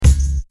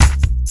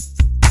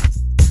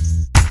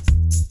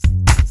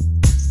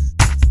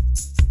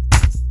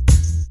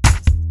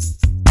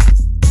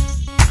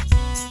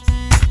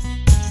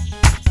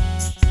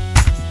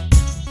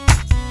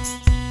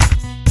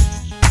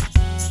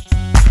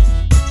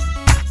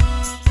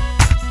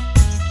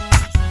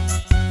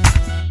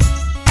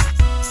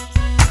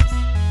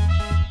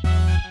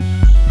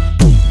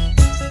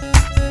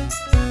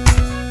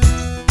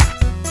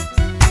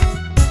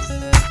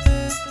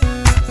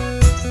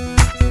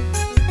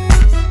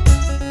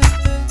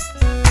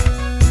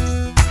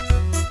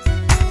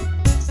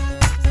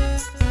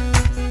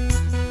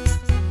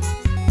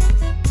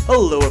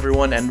Hello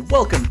everyone and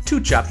welcome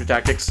to Chapter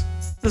Tactics.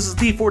 This is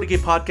the 40k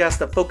podcast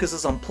that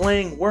focuses on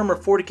playing Warhammer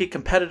 40k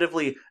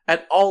competitively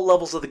at all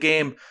levels of the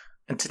game.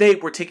 And today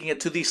we're taking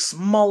it to the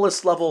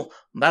smallest level.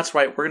 That's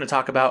right, we're going to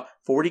talk about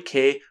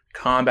 40k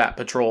Combat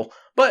Patrol.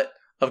 But,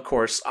 of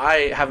course,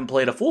 I haven't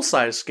played a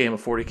full-size game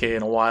of 40k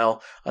in a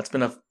while. It's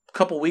been a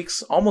couple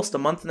weeks, almost a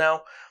month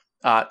now.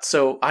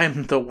 So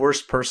I'm the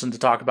worst person to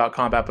talk about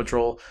Combat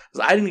Patrol,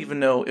 because I didn't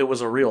even know it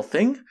was a real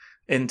thing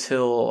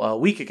until a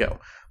week ago.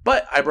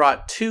 But I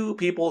brought two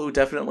people who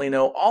definitely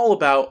know all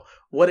about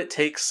what it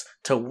takes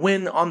to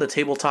win on the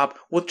tabletop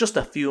with just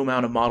a few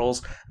amount of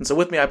models. And so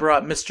with me, I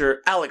brought Mr.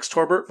 Alex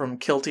Torbert from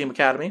Kill Team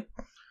Academy.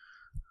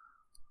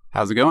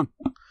 How's it going?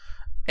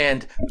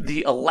 And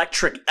the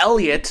Electric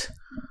Elliot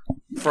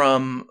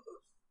from...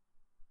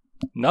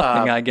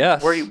 Nothing, I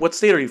guess. What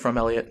state are you from,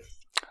 Elliot?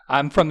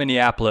 I'm from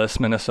Minneapolis,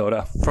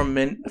 Minnesota. From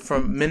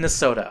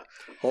Minnesota.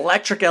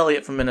 Electric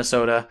Elliot from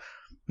Minnesota.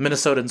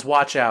 Minnesotans,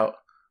 watch out.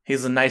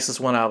 He's the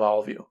nicest one out of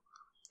all of you.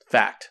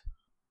 Fact.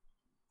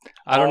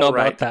 I don't know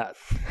about that.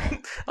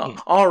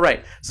 All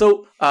right.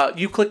 So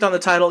you clicked on the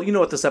title. You know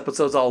what this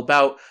episode's all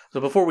about. So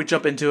before we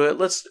jump into it,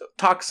 let's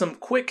talk some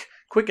quick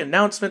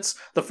announcements.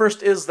 The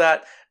first is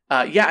that,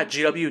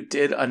 GW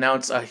did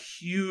announce a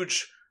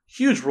huge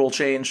rule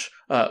change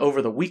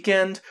over the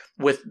weekend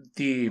with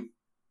the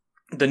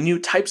new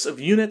types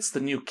of units,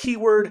 the new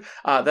keyword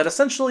that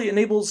essentially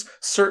enables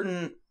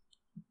certain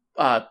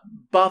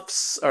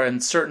buffs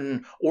and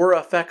certain aura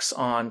effects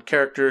on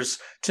characters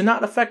to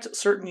not affect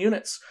certain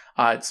units.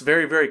 It's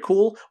very, very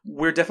cool.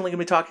 We're definitely going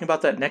to be talking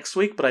about that next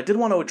week, but I did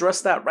want to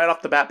address that right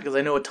off the bat because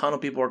I know a ton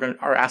of people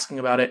are asking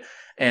about it.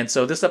 And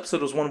so this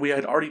episode was one we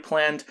had already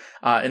planned.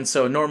 And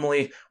so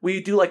normally we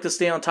do like to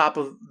stay on top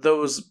of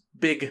those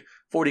big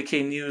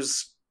 40k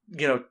news,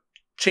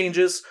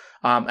 changes.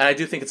 And I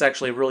do think it's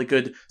actually a really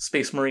good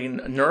Space Marine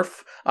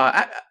nerf.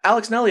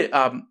 Alex and Elliot,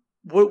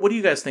 what do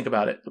you guys think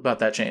about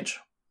that change?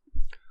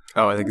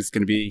 Oh, I think it's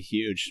going to be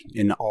huge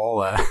in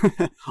all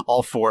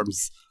all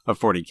forms of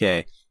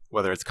 40k,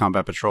 whether it's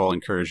Combat Patrol,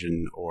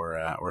 Incursion,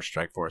 or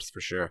Strike Force, for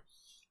sure.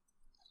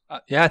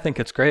 Yeah, I think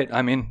it's great.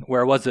 I mean,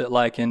 where was it?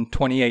 Like in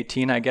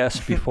 2018, I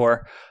guess,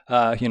 before,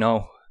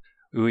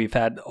 we've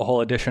had a whole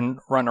edition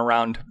run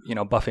around,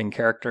 buffing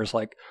characters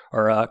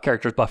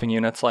characters buffing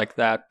units like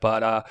that.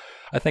 But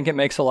I think it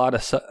makes a lot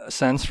of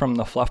sense from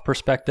the fluff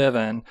perspective.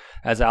 And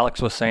as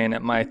Alex was saying,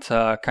 it might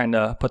kind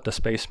of put the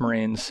Space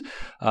Marines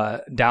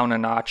down a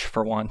notch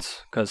for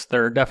once, because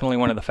they're definitely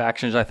one of the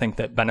factions I think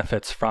that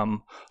benefits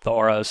from the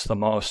auras the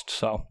most.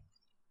 So.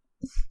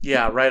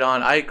 Yeah, right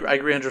on. I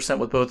agree 100%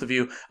 with both of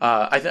you.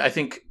 I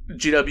think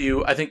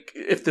GW, I think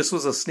if this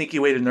was a sneaky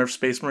way to nerf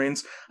Space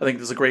Marines, I think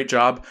this is a great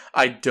job.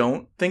 I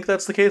don't think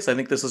that's the case. I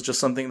think this is just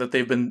something that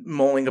they've been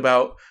mulling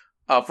about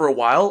for a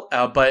while,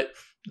 but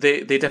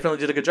they definitely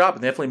did a good job,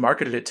 and they definitely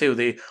marketed it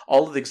too.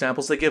 All of the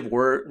examples they give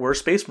were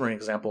Space Marine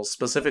examples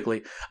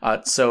specifically.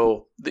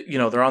 So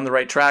they're on the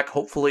right track.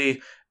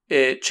 Hopefully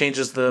it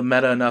changes the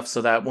meta enough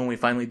so that when we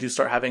finally do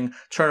start having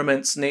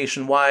tournaments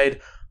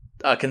nationwide,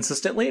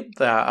 consistently,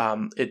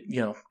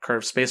 it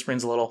curves Space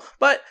Marines a little.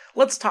 But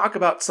let's talk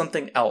about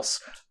something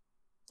else.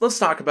 Let's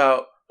talk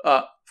about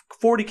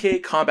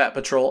 40k Combat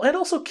Patrol and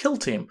also Kill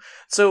Team.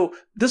 So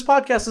this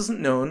podcast isn't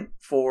known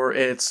for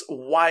its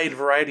wide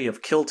variety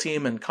of Kill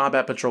Team and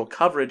Combat Patrol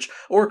coverage,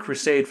 or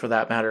Crusade for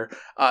that matter.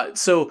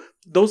 So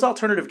those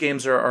alternative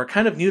games are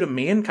kind of new to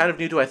me and kind of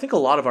new to, I think, a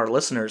lot of our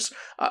listeners.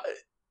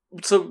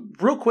 So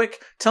real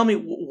quick, tell me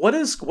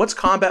what's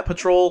Combat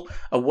Patrol?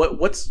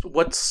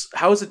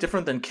 How is it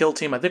different than Kill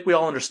Team? I think we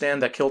all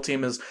understand that Kill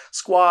Team is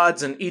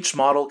squads, and each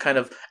model kind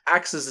of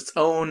acts as its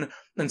own.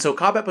 And so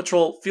Combat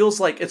Patrol feels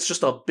like it's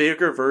just a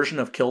bigger version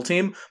of Kill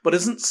Team, but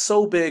isn't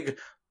so big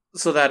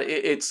so that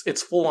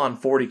it's full on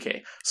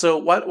 40k. So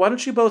why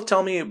don't you both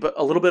tell me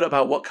a little bit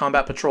about what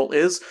Combat Patrol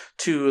is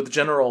to the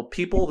general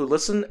people who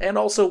listen, and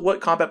also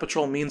what Combat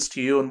Patrol means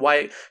to you and why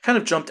it kind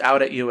of jumped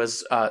out at you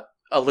as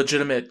a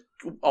legitimate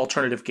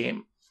alternative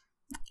game.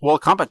 Well,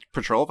 Combat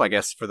Patrol, I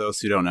guess, for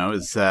those who don't know,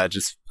 is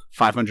just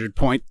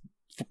 500-point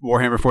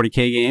Warhammer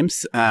 40k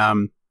games,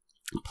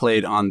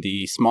 played on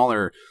the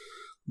smaller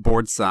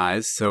board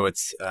size, so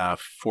it's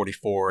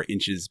 44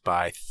 inches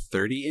by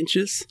 30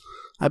 inches,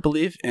 I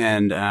believe,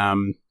 and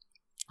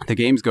the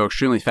games go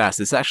extremely fast.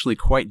 It's actually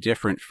quite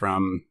different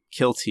from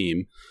Kill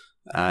Team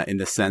in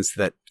the sense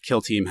that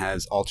Kill Team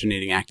has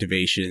alternating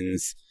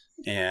activations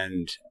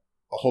and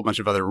a whole bunch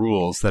of other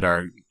rules that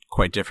are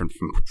quite different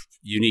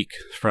unique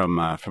from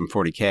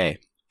 40k.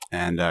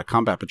 And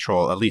Combat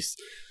Patrol, at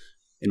least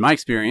in my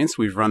experience,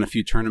 we've run a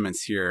few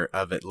tournaments here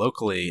of it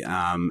locally.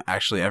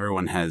 Actually,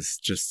 everyone has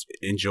just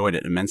enjoyed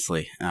it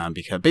immensely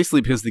because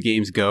the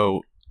games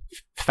go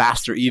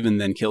faster even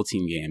than Kill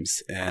Team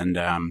games, and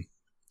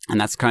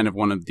that's kind of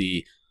one of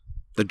the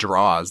big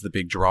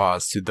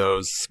draws to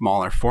those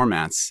smaller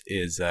formats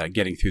is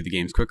getting through the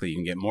games quickly. You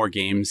can get more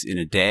games in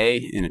a day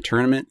in a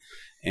tournament.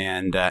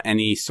 And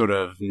any sort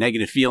of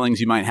negative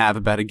feelings you might have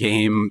about a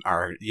game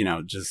are,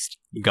 just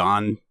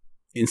gone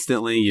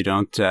instantly. You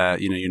don't,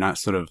 you're not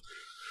sort of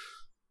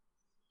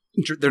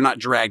they're not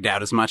dragged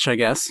out as much, I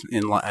guess,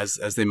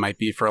 as they might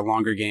be for a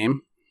longer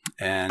game.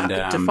 And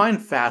define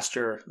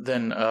faster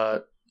than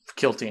a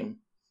Kill Team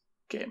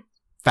game.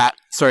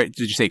 Sorry,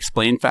 did you say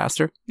explain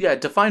faster? Yeah,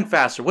 define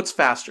faster. What's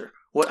faster?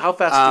 How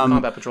fast do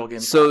Combat Patrol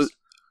games? So fast?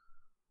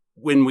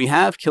 When we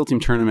have Kill Team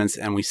tournaments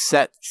and we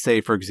set, say,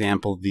 for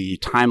example, the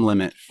time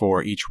limit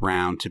for each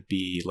round to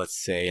be,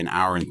 let's say, 1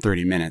 hour and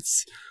 30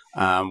 minutes,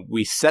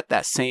 we set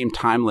that same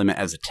time limit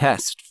as a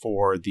test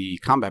for the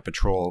Combat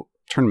Patrol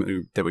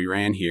tournament that we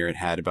ran here. It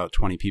had about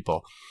 20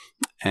 people.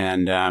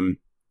 And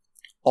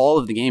all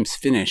of the games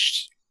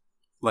finished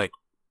like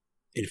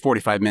in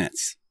 45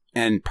 minutes.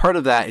 And part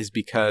of that is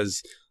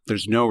because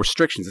there's no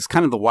restrictions. It's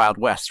kind of the Wild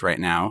West right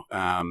now.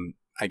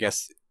 I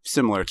guess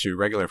similar to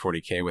regular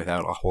 40K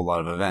without a whole lot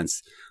of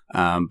events.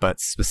 But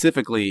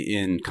specifically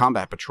in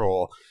Combat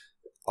Patrol,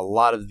 a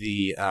lot of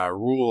the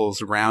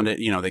rules around it,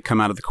 they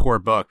come out of the core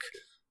book.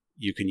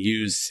 You can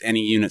use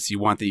any units you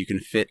want that you can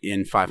fit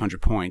in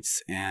 500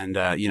 points. And,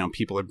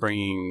 people are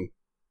bringing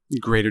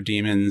greater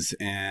demons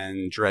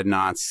and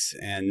dreadnoughts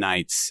and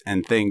knights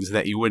and things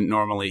that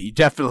you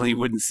definitely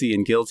wouldn't see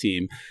in Kill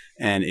Team.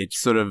 And it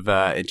sort of,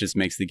 it just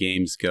makes the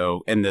games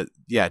go,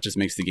 it just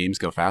makes the games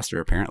go faster,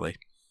 apparently.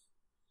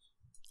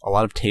 A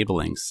lot of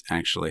tablings,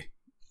 actually.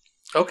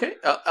 Okay.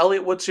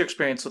 Elliot, what's your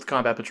experience with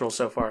Combat Patrol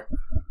so far?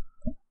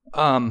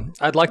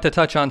 I'd like to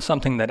touch on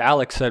something that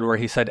Alex said, where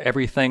he said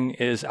everything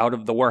is out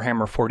of the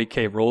Warhammer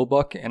 40K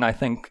rulebook. And I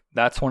think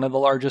that's one of the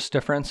largest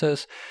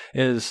differences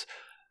is,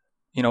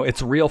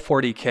 it's real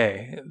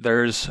 40K.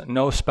 There's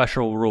no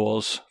special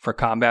rules for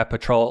Combat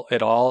Patrol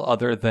at all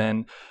other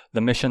than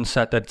the mission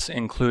set that's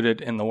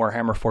included in the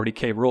Warhammer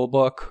 40K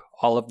rulebook,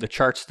 all of the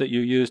charts that you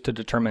use to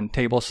determine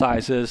table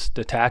sizes,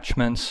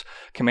 detachments,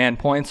 command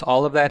points,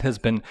 all of that has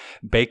been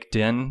baked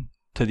in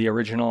to the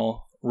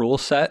original rule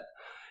set.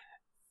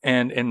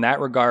 And in that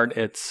regard,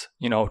 it's,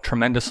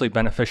 tremendously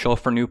beneficial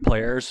for new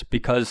players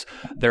because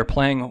they're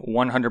playing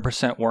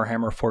 100%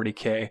 Warhammer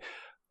 40K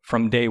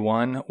from day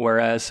one,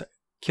 whereas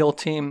Kill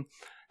Team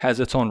has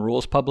its own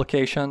rules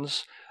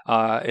publications.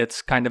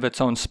 It's kind of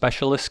its own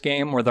specialist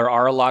game where there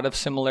are a lot of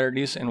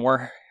similarities in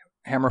Warhammer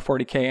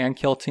 40K and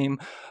Kill Team.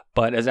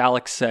 But as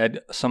Alex said,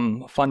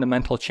 some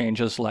fundamental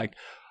changes like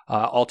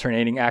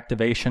alternating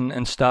activation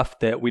and stuff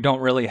that we don't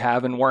really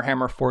have in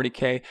Warhammer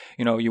 40K.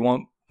 You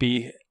won't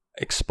be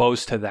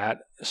exposed to that.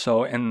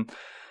 So, and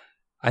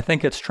I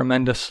think it's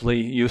tremendously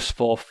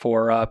useful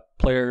for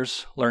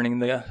players learning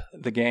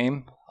the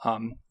game.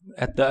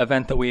 At the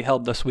event that we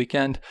held this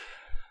weekend,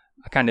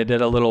 I kind of did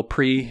a little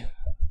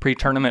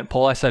pre-tournament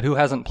poll. I said, who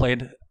hasn't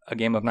played a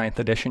game of 9th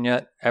edition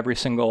yet? Every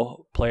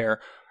single player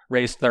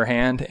raised their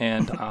hand,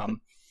 and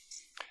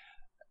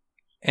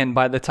and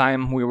by the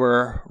time we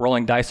were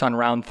rolling dice on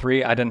round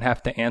 3, I didn't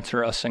have to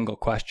answer a single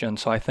question.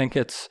 So I think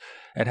it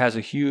has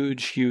a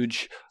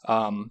huge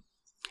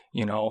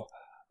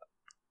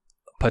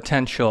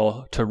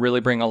potential to really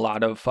bring a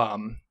lot of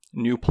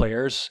new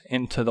players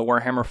into the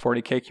Warhammer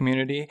 40K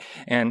community.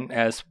 And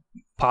as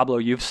Pablo,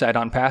 you've said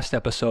on past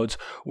episodes,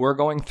 we're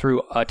going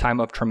through a time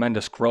of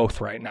tremendous growth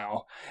right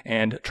now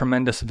and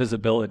tremendous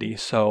visibility.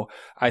 So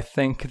I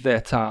think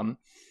that,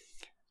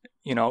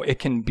 it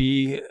can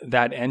be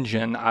that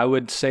engine. I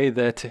would say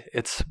that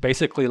it's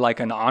basically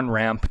like an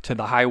on-ramp to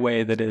the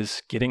highway that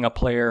is getting a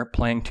player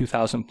playing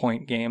 2,000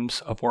 point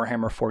games of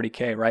Warhammer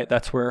 40K, right?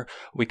 That's where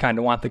we kind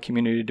of want the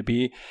community to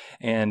be.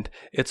 And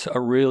it's a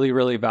really,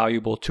 really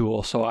valuable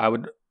tool. So I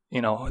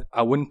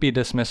wouldn't be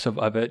dismissive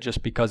of it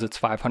just because it's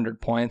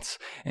 500 points.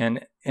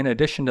 And in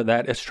addition to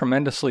that, it's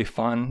tremendously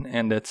fun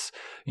and it's,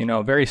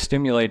 very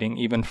stimulating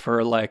even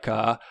for like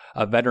a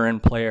veteran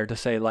player to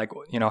say like,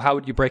 how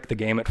would you break the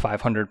game at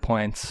 500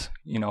 points?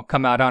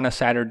 Come out on a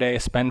Saturday,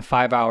 spend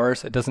 5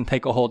 hours. It doesn't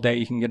take a whole day.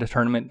 You can get a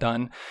tournament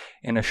done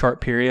in a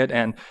short period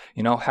and,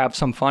 have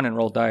some fun and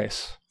roll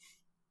dice.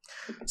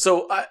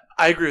 So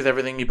I agree with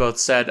everything you both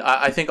said.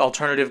 I think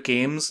alternative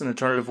games and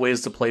alternative ways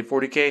to play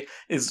 40K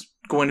is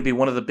going to be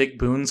one of the big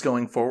boons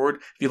going forward.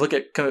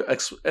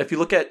 If you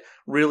look at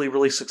really,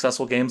 really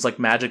successful games like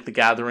Magic the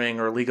Gathering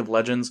or League of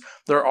Legends,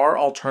 there are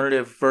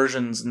alternative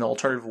versions and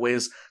alternative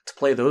ways to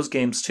play those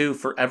games too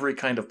for every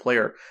kind of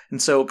player.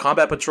 And so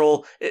Combat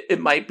Patrol, it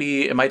might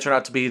turn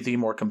out to be the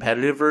more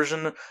competitive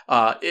version.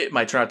 It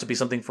might turn out to be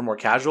something for more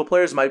casual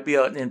players. It might be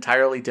an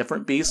entirely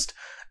different beast.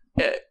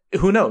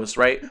 Who knows,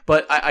 right?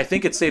 But I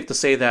think it's safe to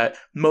say that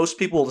most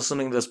people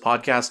listening to this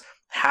podcast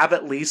have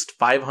at least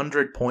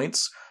 500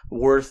 points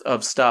worth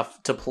of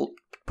stuff to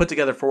put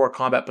together for a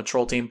Combat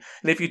Patrol team.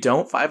 And if you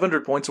don't,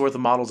 500 points worth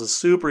of models is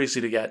super easy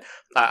to get.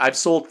 I've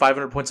sold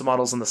 500 points of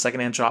models in the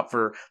secondhand shop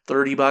for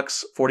 $30,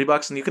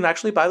 $40, and you can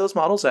actually buy those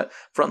models at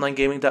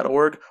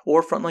frontlinegaming.org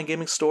or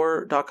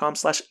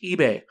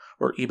frontlinegamingstore.com/eBay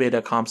or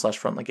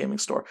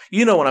ebay.com/frontlinegamingstore.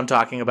 You know what I'm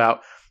talking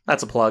about.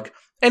 That's a plug.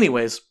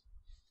 Anyways,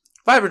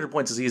 500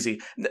 points is easy.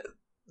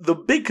 The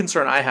big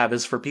concern I have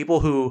is for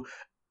people who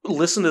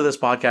listen to this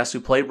podcast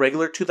who play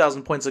regular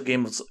 2,000 point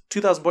games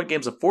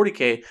of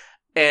 40K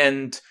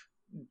and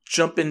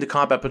jump into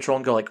Combat Patrol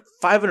and go like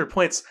 500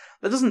 points.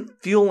 That doesn't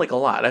feel like a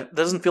lot. That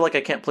doesn't feel like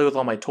I can't play with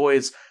all my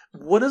toys.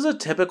 what does a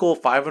typical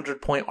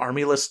 500-point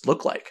army list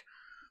look like?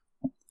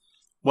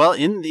 Well,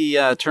 in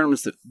the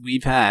tournaments that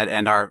we've had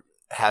and are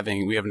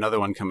having, we have another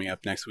one coming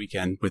up next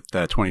weekend with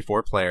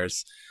 24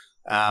 players.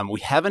 We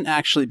haven't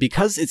actually,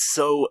 because it's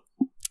so,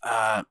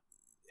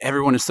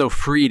 everyone is so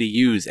free to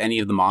use any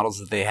of the models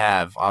that they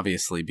have,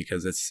 obviously,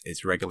 because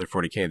it's regular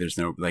 40K. There's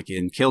no, like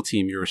in Kill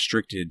Team, you're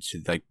restricted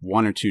to like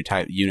 1 or 2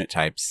 unit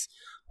types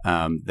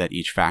that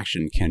each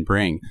faction can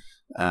bring.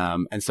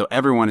 And so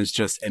everyone is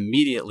just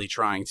immediately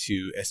trying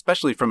to,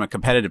 especially from a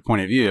competitive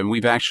point of view, and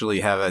we've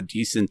actually have a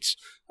decent,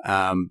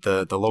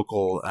 the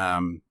local,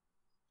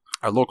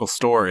 our local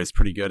store is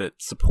pretty good at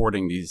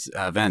supporting these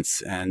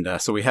events. And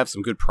so we have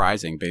some good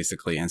prizing,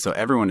 basically. And so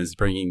everyone is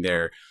bringing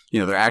their,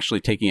 they're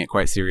actually taking it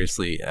quite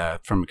seriously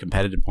from a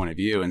competitive point of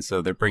view. And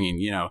so they're bringing,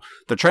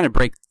 they're trying to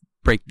break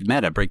the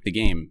meta, break the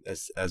game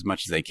as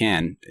much as they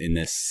can in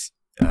this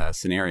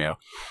scenario.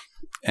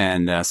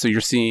 And so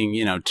you're seeing,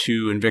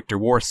 2 Invictor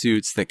War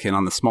Suits that can,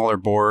 on the smaller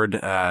board,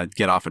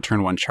 get off a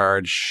turn 1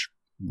 charge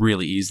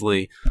really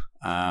easily.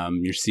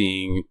 You're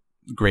seeing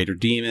Greater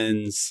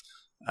Demons,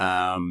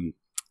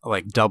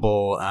 like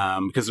double,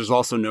 because there's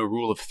also no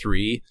rule of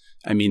 3.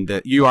 I mean,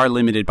 that you are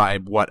limited by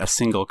what a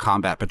single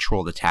combat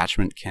patrol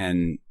detachment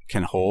can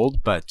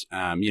hold, but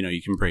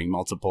you can bring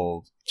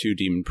multiple 2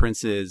 Demon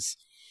Princes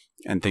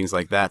and things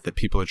like that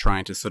people are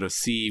trying to sort of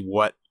see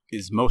what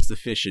is most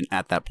efficient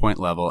at that point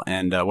level.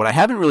 And what I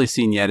haven't really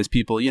seen yet is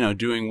people,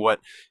 doing what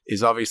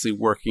is obviously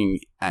working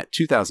at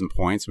 2,000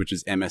 points, which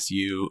is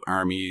MSU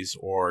armies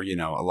or,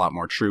 a lot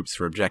more troops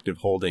for objective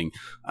holding,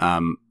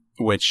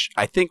 which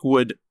I think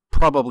would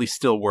probably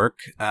still work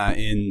at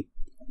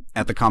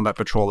the combat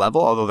patrol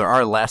level, although there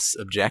are less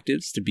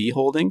objectives to be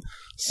holding.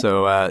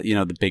 So,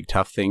 the big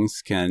tough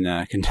things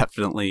can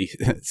definitely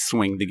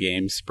swing the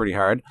games pretty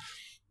hard.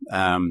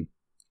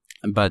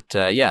 But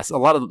yes, a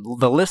lot of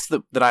the lists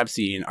that I've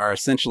seen are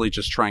essentially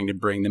just trying to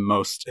bring the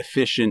most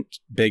efficient,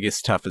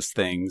 biggest, toughest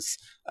things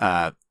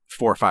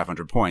for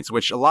 500 points,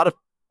 which a lot of,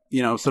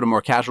 sort of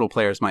more casual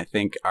players might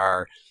think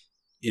are,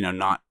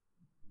 not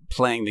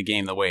playing the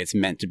game the way it's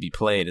meant to be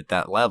played at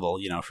that level,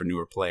 for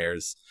newer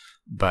players.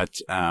 But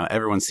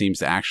everyone seems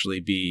to actually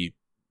be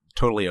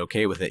totally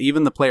okay with it.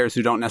 Even the players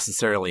who don't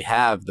necessarily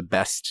have the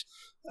best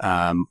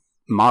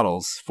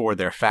models for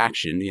their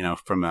faction,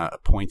 from a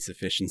points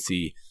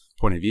efficiency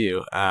point of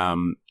view,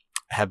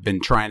 have been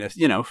trying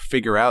to,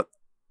 figure out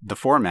the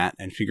format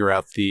and figure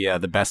out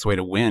the best way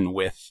to win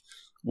with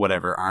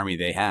whatever army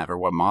they have or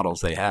what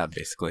models they have,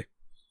 basically.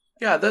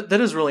 Yeah, that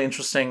is really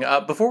interesting.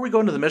 Before we go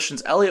into the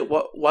missions, Elliot,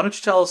 why don't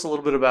you tell us a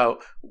little bit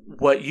about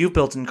what you've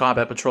built in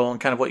Combat Patrol and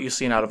kind of what you've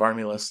seen out of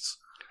army lists?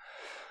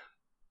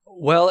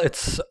 Well,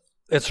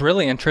 it's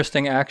really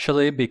interesting,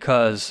 actually,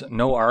 because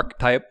no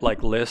archetype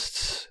like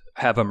lists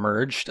have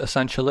emerged,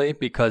 essentially,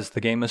 because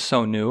the game is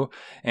so new.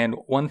 And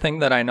one thing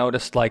that I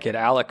noticed, like at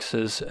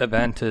Alex's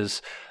event,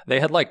 is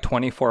they had like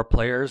 24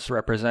 players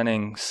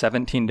representing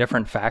 17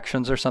 different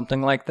factions or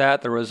something like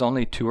that. There was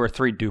only 2 or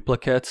 3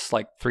 duplicates,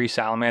 like 3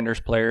 Salamanders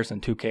players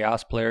and 2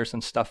 Chaos players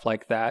and stuff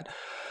like that.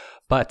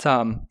 But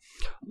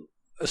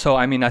so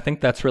I mean, I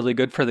think that's really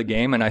good for the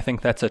game, and I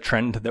think that's a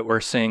trend that we're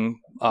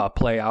seeing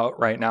play out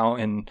right now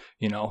in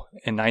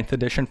 9th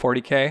edition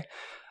 40K.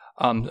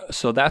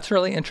 So that's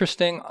really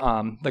interesting.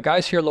 The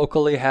guys here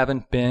locally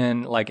haven't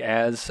been like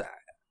as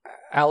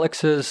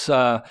Alex's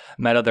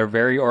meta. They're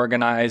very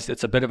organized.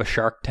 It's a bit of a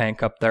Shark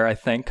Tank up there, I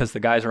think, because the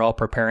guys are all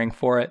preparing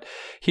for it.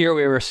 Here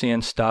we were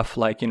seeing stuff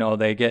like,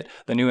 they get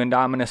the new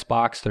Indominus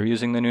box. They're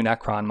using the new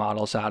Necron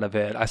models out of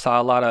it. I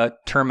saw a lot of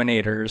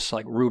Terminators,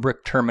 like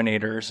Rubric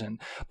Terminators and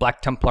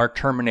Black Templar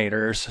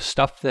Terminators,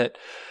 stuff that,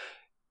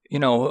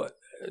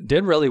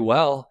 did really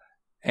well.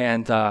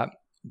 And,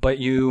 but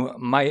you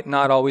might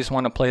not always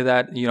want to play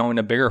that, in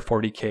a bigger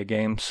 40K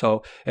game.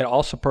 So it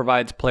also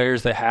provides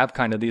players that have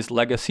kind of these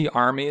legacy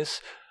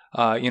armies,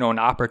 an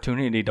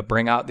opportunity to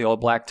bring out the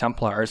old Black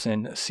Templars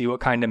and see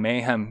what kind of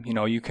mayhem,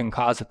 you can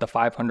cause at the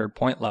 500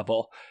 point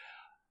level.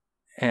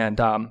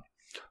 And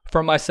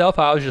for myself,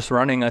 I was just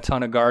running a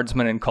ton of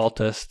guardsmen and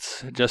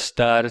cultists just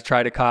to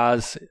try to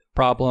cause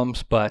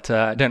problems, but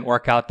it didn't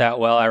work out that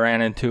well. I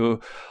ran into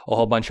a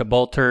whole bunch of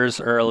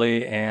bolters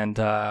early, and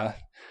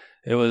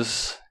it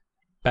was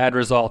bad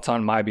results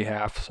on my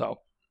behalf. So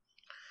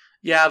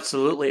yeah,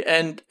 absolutely.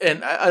 And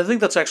I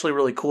think that's actually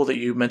really cool that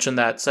you mentioned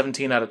that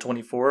 17 out of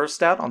 24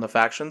 stat on the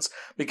factions,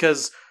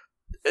 because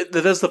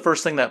that is the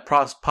first thing that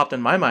popped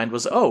in my mind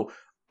was,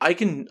 I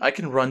can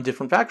run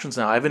different factions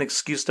now. I have an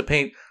excuse to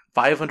paint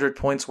 500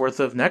 points worth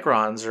of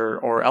Necrons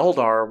or Eldar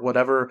or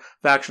whatever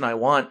faction I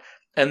want,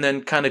 and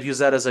then kind of use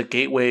that as a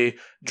gateway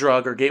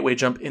drug or gateway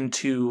jump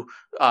into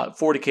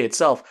 40K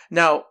itself.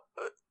 Now,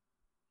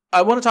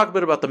 I want to talk a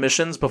bit about the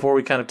missions before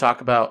we kind of talk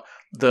about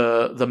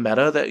the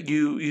meta that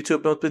you two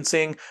have both been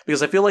seeing,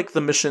 because I feel like the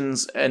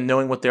missions and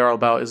knowing what they're all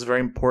about is very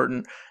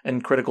important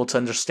and critical to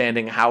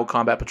understanding how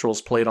Combat Patrol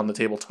is played on the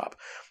tabletop.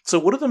 So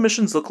what do the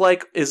missions look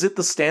like? Is it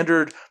the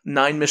standard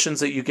 9 missions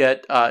that you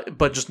get,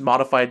 but just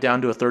modified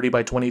down to a 30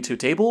 by 22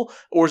 table,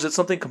 or is it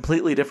something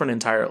completely different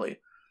entirely?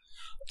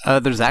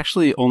 There's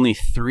actually only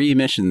 3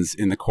 missions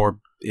in the core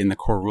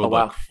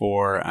rulebook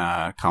for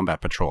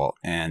Combat Patrol,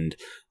 and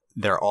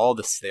they're all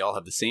they all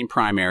have the same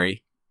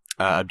primary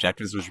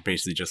objectives, which are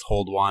basically just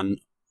hold 1,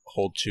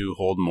 hold 2,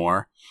 hold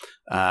more.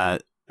 A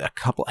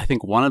couple, I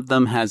think one of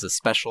them has a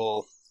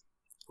special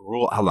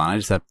rule. Hold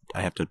on,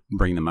 I have to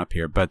bring them up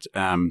here, but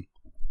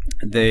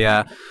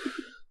they're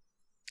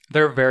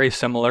very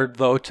similar,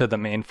 though, to the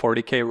main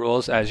 40K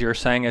rules. As you're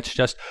saying, it's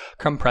just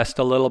compressed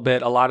a little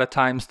bit. A lot of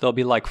times there'll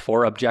be like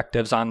 4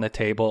 objectives on the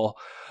table.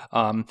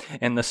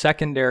 And the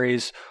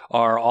secondaries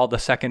are all the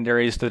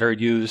secondaries that are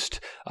used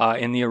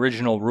in the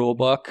original rule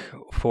book.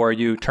 For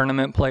you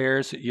tournament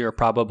players, you're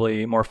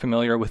probably more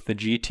familiar with the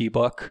GT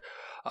book.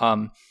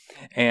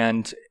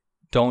 And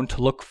don't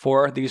look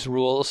for these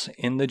rules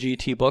in the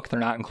GT book. They're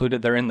not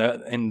included. They're in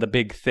the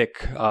big,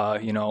 thick,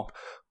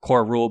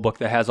 core rule book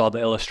that has all the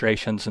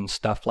illustrations and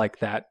stuff like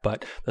that.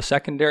 But the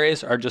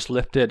secondaries are just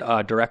lifted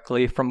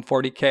directly from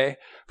 40K,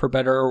 for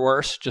better or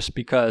worse, just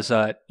because,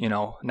 now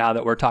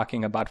that we're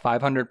talking about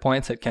 500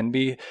 points, it can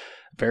be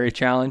very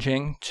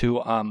challenging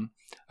to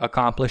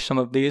accomplish some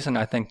of these. And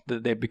I think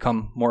that they've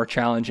become more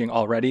challenging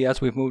already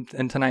as we've moved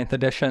into 9th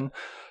edition.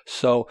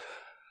 So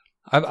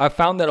I've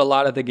found that a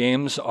lot of the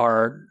games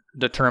are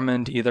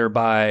determined either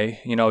by,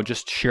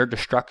 just sheer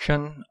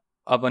destruction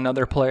of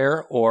another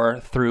player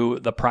or through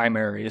the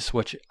primaries,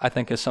 which I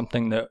think is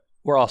something that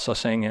we're also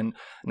seeing in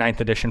 9th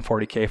edition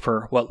 40K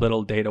for what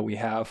little data we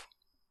have.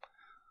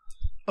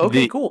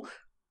 Okay, cool.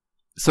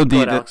 So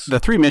the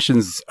 3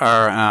 missions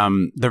are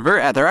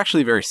they're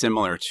actually very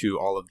similar to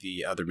all of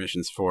the other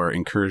missions for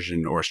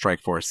Incursion or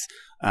Strike Force,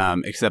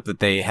 except that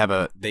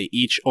they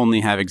each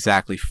only have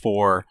exactly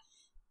 4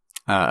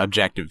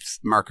 objectives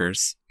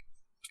markers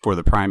for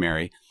the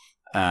primary,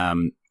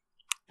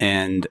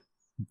 and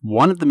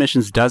one of the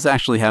missions does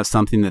actually have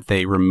something that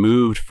they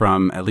removed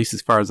from, at least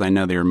as far as I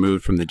know, they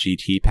removed from the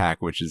GT pack,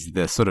 which is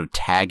the sort of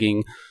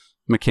tagging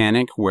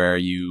mechanic where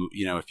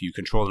if you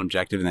control an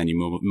objective and then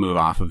you move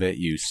off of it,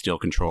 you still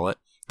control it.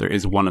 There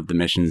is one of the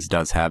missions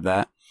does have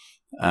that.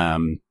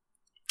 And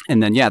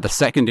then, the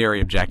secondary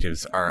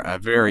objectives are a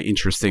very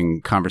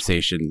interesting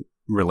conversation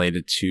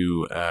related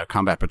to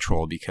Combat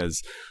Patrol,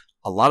 because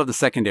a lot of the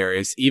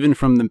secondaries, even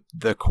from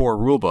the core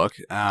rulebook,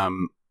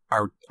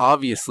 are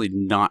obviously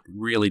not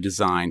really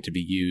designed to be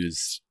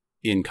used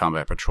in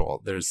Combat Patrol.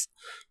 There's,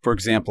 for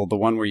example, the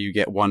one where you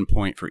get 1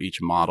 point for each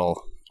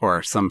model,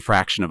 or some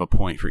fraction of a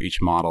point for each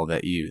model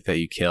that you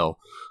kill,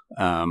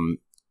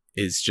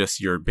 is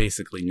just, you're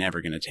basically never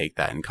going to take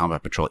that in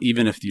Combat Patrol.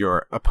 Even if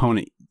your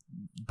opponent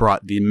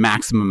brought the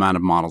maximum amount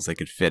of models they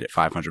could fit at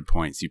 500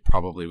 points, you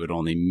probably would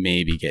only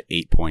maybe get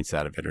 8 points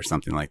out of it or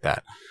something like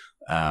that.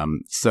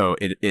 So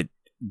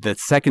the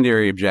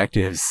secondary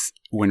objectives,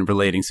 when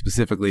relating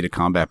specifically to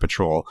Combat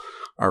Patrol,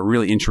 are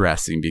really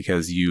interesting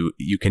because you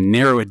can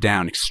narrow it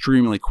down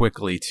extremely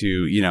quickly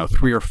to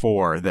 3 or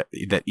 4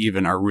 that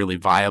even are really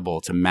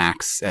viable to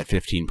max at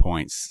 15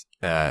 points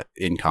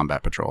in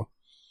Combat Patrol.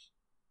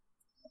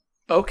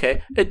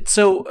 Okay,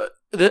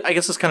 I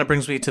guess this kind of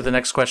brings me to the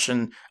next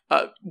question.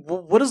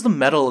 What does the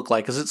meta look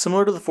like? Is it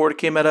similar to the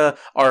 40K meta?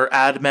 Are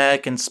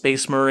AdMech and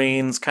Space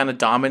Marines kind of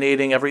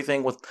dominating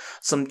everything with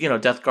some,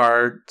 Death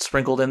Guard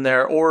sprinkled in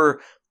there?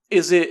 Or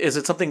is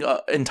it something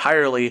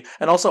entirely?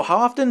 And also, how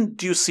often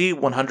do you see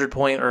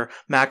 100-point or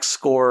max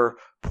score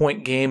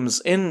point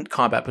games in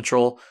Combat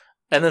Patrol?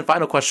 And then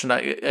final question,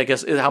 I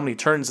guess, is how many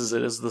turns is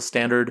it? Is the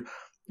standard,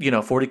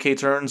 40K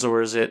turns,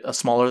 or is it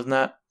smaller than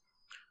that?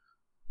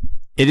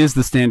 It is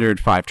the standard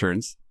 5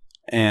 turns.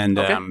 And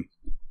okay.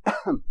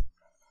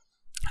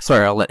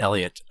 Sorry, I'll let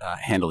Elliot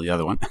handle the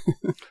other one.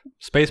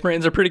 Space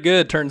Marines are pretty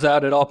good, turns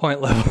out, at all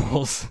point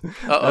levels.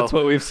 That's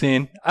what we've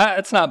seen.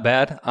 It's not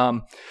bad.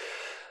 A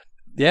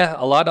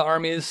lot of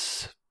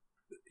armies,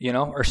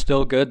 are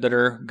still good that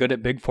are good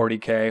at big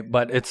 40K,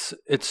 but it's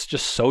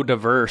just so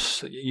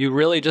diverse. You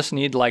really just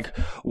need like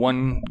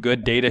one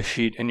good data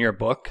sheet in your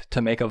book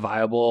to make a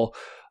viable,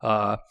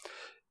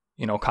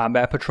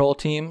 Combat Patrol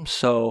team.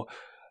 So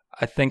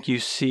I think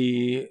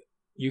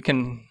you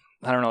can,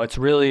 I don't know, it's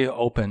really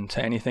open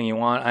to anything you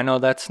want. I know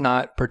that's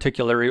not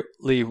particularly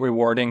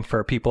rewarding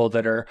for people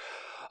that are,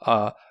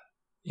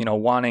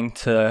 wanting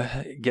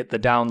to get the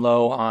down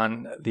low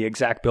on the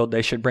exact build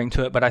they should bring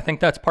to it. But I think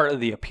that's part of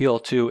the appeal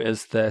too,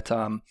 is that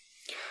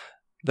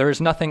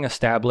there's nothing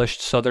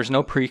established. So there's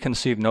no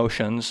preconceived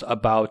notions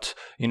about,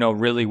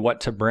 really what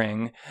to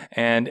bring.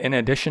 And in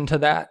addition to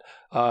that,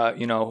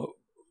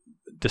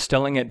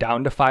 distilling it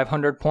down to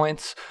 500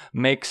 points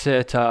makes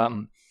it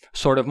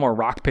sort of more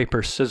rock,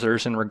 paper,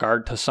 scissors in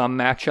regard to some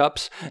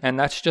matchups. And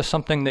that's just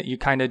something that you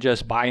kind of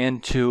just buy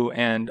into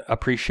and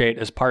appreciate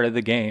as part of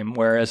the game.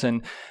 Whereas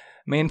in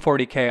main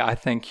 40K, I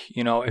think,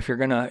 if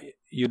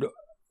you'd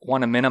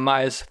want to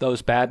minimize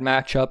those bad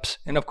matchups.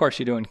 And of course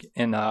you do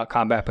in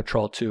Combat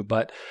Patrol too,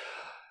 but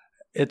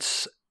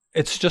it's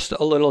just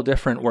a little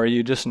different where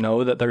you just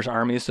know that there's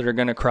armies that are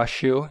going to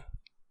crush you,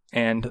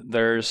 and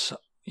there's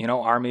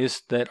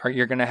armies that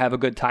you're going to have a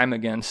good time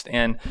against.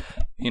 And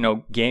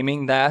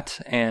gaming that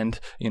and,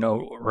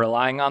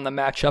 relying on the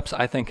matchups,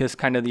 I think is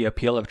kind of the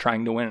appeal of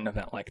trying to win an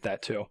event like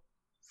that too.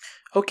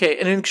 Okay,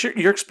 and in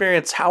your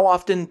experience, how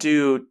often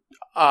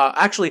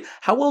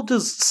how well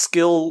does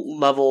skill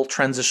level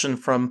transition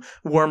from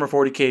Warhammer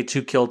 40K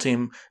to Kill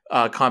Team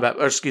Combat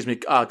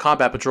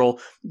Patrol?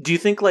 Do you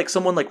think like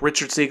someone like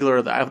Richard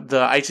Siegler,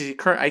 the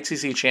current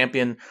ICC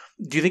champion,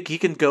 do you think he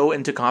can go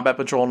into Combat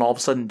Patrol and all of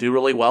a sudden do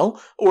really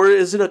well, or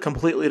is it a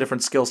completely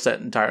different skill set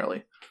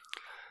entirely?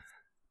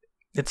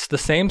 It's the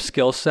same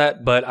skill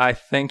set, but I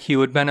think he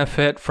would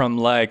benefit from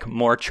like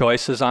more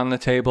choices on the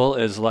table,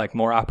 is like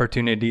more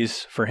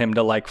opportunities for him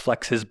to like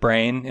flex his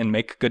brain and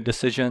make good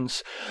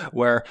decisions,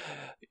 where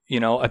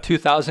a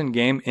 2000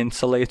 game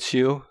insulates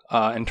you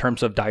in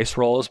terms of dice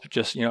rolls,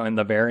 just in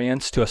the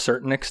variance to a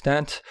certain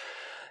extent.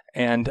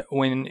 And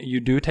when you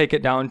do take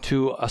it down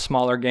to a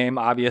smaller game,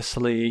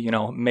 obviously,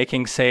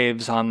 making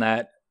saves on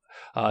that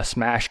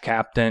Smash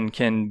Captain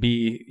can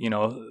be,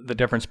 the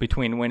difference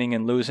between winning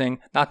and losing.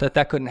 Not that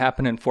that couldn't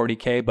happen in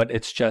 40K, but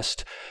it's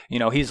just,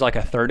 he's like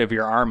a third of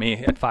your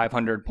army at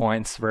 500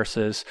 points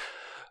versus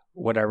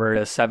whatever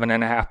it is,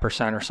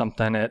 7.5% or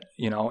something at,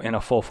 in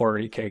a full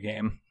 40K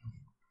game.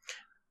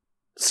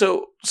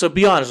 So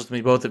be honest with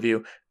me, both of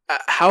you.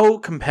 How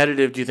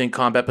competitive do you think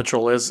Combat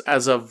Patrol is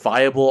as a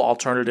viable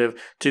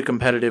alternative to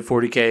competitive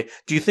 40K?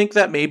 Do you think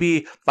that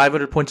maybe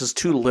 500 points is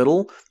too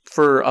little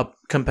for a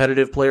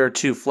competitive player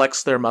to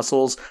flex their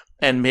muscles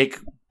and make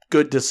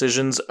good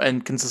decisions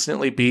and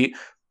consistently beat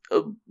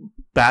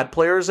bad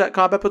players at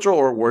Combat Patrol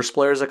or worse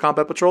players at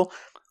Combat Patrol?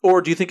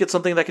 Or do you think it's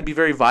something that could be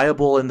very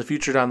viable in the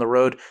future down the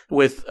road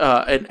with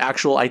an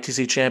actual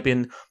ITC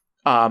champion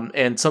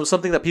and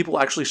something that people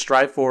actually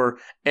strive for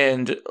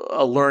and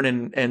learn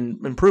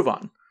and improve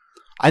on?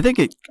 I think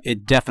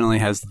it definitely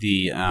has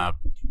the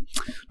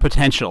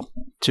potential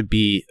to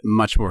be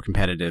much more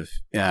competitive.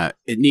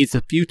 It needs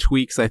a few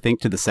tweaks, I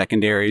think, to the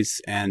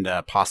secondaries and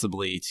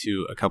possibly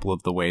to a couple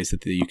of the ways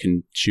that you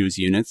can choose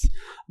units.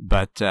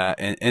 But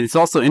and it's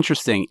also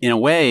interesting, in a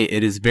way,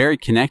 it is very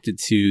connected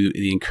to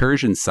the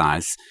incursion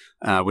size,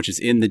 which is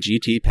in the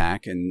GT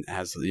pack and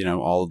has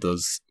all of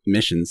those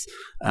missions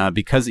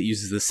because it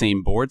uses the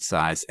same board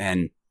size.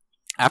 And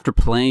after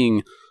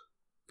playing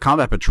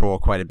Combat Patrol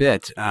quite a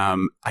bit,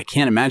 I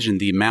can't imagine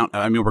the amount.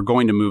 We're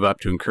going to move up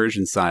to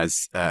incursion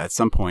size at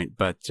some point,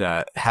 but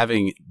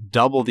having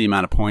double the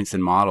amount of points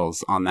and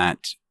models on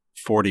that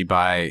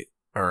 44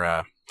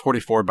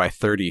 by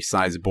 30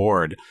 size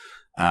board,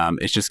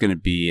 it's just going to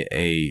be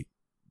a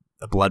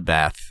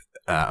bloodbath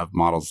of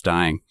models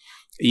dying,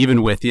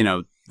 even with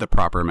the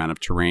proper amount of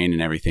terrain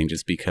and everything,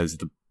 just because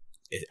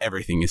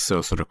everything is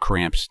so sort of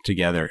cramped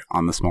together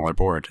on the smaller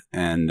board.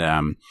 And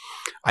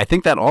I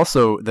think that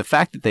also the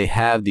fact that they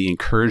have the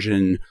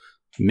incursion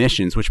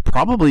missions, which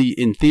probably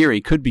in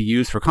theory could be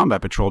used for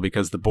Combat Patrol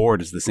because the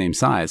board is the same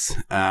size.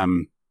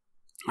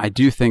 I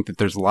do think that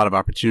there's a lot of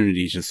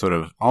opportunities to sort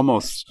of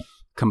almost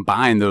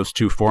combine those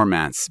two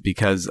formats,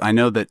 because I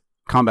know that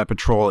Combat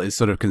Patrol is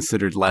sort of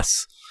considered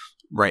less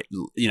right,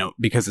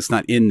 because it's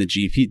not in the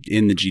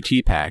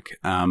GT pack,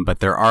 but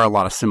there are a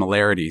lot of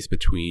similarities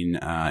between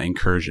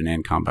Incursion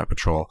and Combat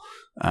Patrol,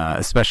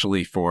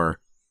 especially for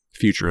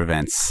future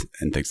events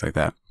and things like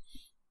that.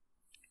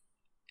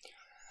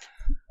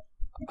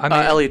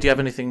 Elliot, do you have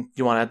anything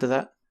you want to add to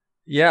that?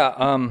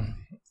 Yeah,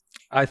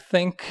 I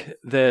think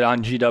that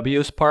on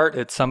GW's part,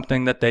 it's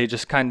something that they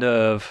just kind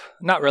of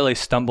not really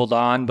stumbled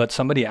on, but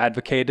somebody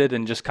advocated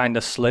and just kind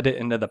of slid it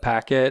into the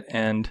packet,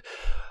 and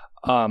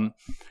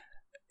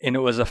it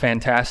was a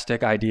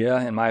fantastic idea,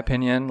 in my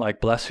opinion.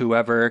 Like, bless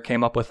whoever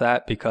came up with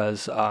that,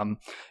 because,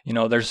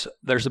 there's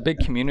a big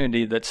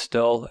community that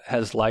still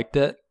has liked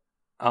it,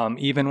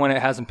 even when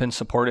it hasn't been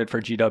supported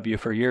for GW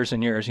for years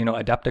and years.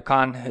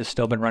 Adepticon has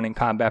still been running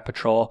Combat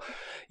Patrol,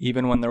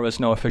 even when there was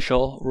no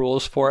official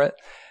rules for it.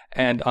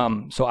 And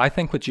so I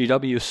think with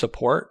GW's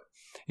support,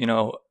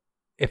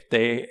 if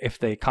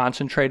they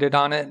concentrated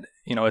on it,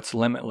 it's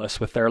limitless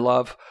with their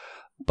love.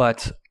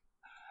 But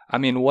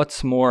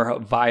what's more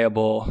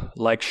viable,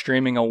 like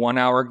streaming a 1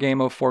 hour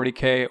game of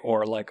 40K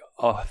or like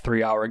a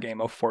 3 hour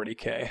game of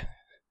 40K?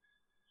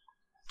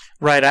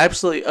 Right, I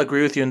absolutely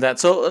agree with you in that.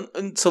 So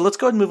let's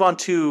go ahead and move on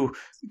to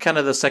kind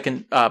of the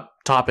second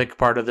topic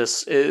part of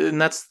this, and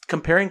that's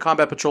comparing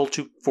Combat Patrol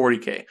to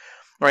 40K.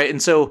 Right,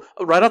 and so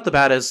right off the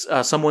bat, as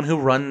someone who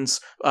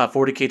runs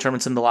 40K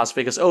tournaments in the Las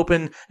Vegas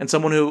Open, and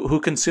someone who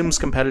consumes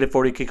competitive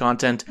 40K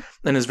content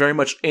and is very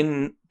much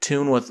in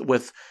tune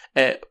with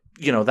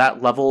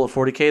that level of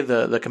 40K,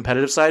 the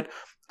competitive side,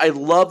 I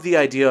love the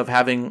idea of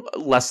having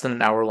less than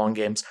an hour long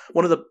games.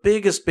 One of the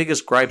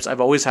biggest gripes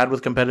I've always had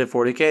with competitive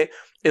 40K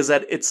is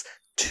that it's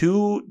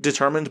too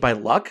determined by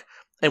luck,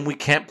 and we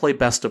can't play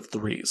best of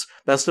threes.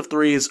 Best of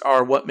threes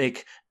are what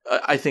make,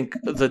 I think,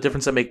 the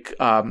difference that make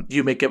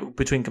it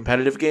between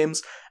competitive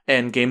games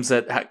and games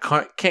that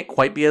can't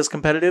quite be as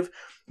competitive.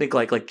 Think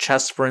like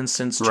chess, for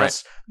instance.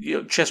 Right.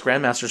 Chess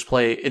grandmasters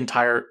play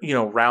entire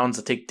rounds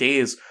that take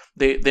days.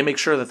 They make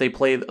sure that they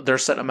play their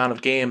set amount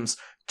of games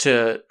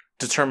to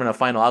determine a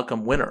final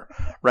outcome winner,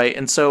 right?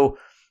 And so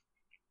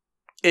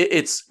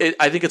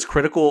I think it's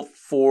critical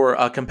for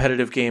a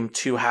competitive game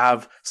to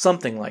have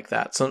something like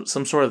that, some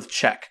sort of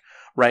check,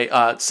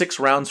 right? 6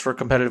 rounds for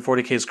competitive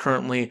 40K is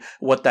currently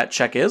what that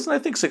check is, and I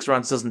think 6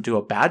 rounds doesn't do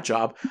a bad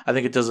job. I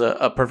think it does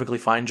a perfectly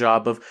fine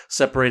job of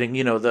separating,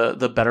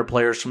 the better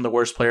players from the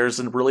worst players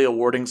and really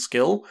awarding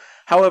skill.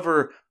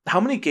 However, how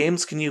many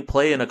games can you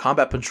play in a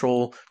combat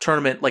patrol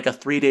tournament, like a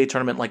 3-day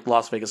tournament like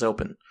Las Vegas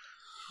Open?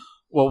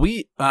 Well,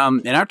 we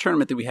in our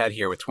tournament that we had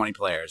here with 20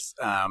 players,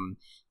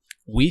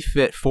 we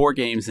fit 4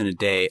 games in a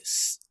day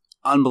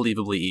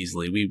unbelievably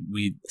easily.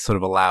 We sort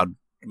of allowed,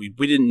 we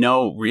didn't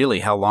know really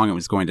how long it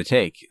was going to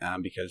take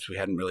because we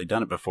hadn't really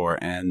done it before.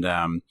 And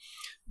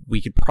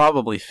we could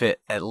probably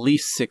fit at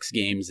least 6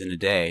 games in a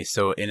day.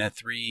 So in a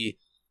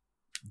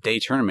 3-day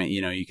tournament,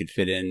 you could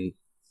fit in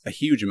a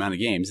huge amount of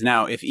games.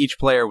 Now, if each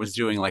player was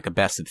doing like a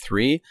best of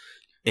 3,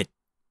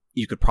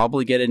 you could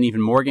probably get in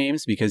even more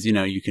games because,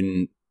 you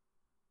can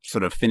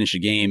sort of finish a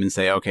game and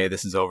say, okay,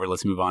 this is over,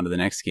 let's move on to the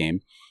next game.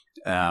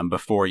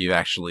 Before you've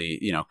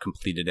actually,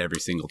 completed every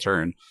single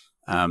turn.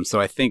 So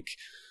I think,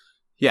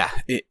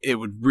 it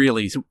would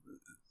really,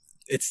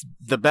 it's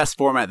the best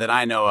format that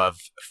I know of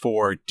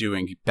for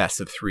doing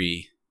best of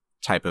 3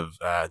 type of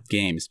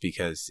games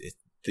because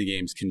the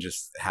games can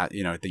just have,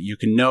 that you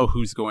can know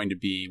who's going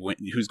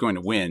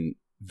to win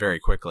very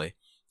quickly,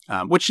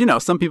 which,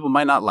 some people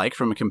might not like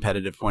from a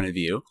competitive point of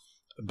view,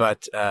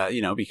 but,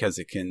 because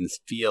it can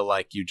feel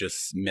like you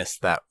just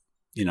missed that,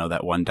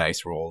 that one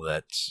dice roll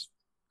that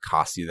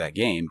cost you that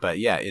game. But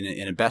yeah,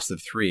 in a best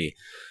of 3,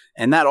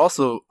 and that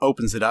also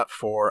opens it up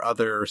for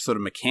other sort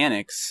of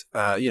mechanics,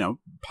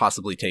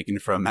 possibly taken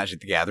from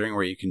Magic the Gathering,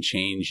 where you can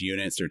change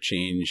units or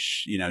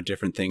change,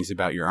 different things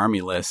about your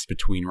army list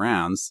between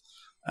rounds,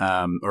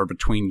 or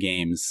between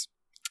games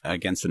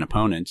against an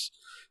opponent,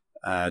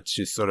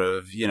 to sort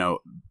of,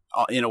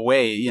 in a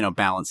way,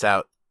 balance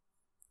out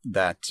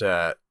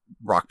that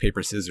rock,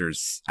 paper,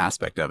 scissors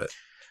aspect of it.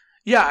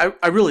 Yeah,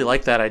 I really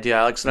like that idea,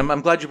 Alex, and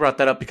I'm glad you brought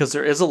that up because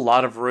there is a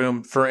lot of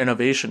room for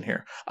innovation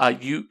here.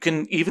 You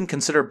can even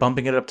consider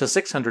bumping it up to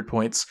 600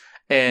 points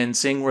and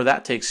seeing where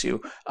that takes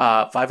you.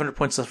 500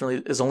 points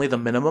definitely is only the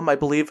minimum, I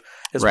believe,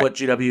 is right. What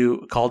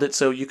GW called it.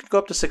 So you can go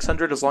up to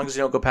 600 as long as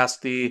you don't go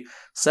past the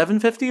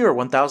 750 or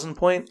 1,000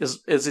 point. Is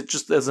it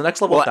just as the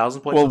next level 1,000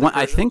 points? Well,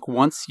 I think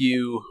once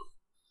you,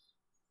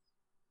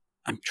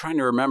 I'm trying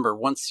to remember.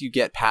 Once you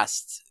get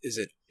past, is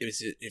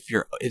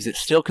it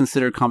still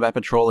considered combat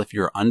patrol if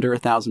you're under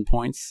 1,000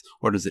 points,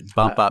 or does it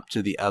bump up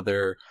to the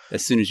other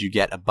as soon as you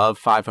get above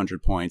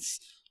 500 points?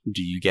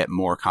 Do you get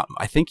more?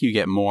 I think you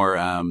get more.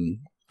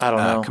 I don't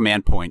know.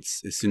 Command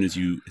points as soon as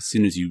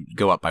you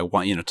go up by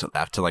 1,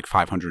 to like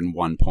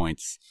 501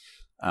 points.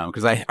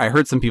 Because I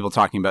heard some people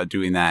talking about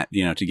doing that,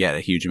 to get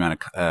a huge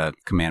amount of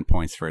command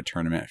points for a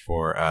tournament,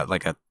 for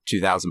like a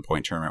 2,000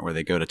 point tournament where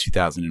they go to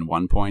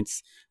 2,001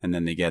 points, and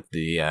then they get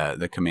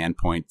the command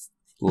point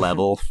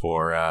level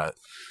for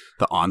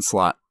the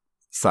onslaught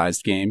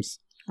sized games.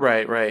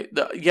 Right.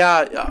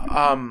 Yeah.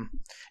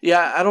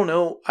 I don't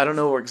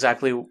know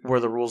exactly where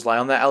the rules lie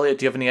on that. Elliot,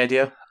 do you have any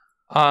idea?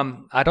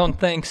 I don't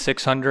think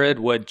 600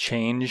 would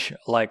change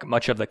like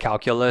much of the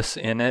calculus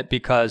in it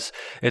because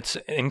it's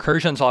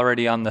Incursion's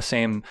already on the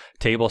same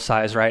table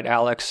size, right,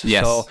 Alex?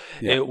 Yes. So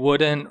It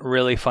wouldn't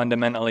really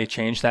fundamentally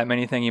change that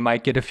many things. You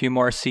might get a few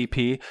more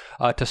CP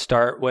to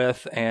start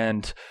with,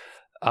 and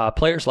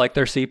players like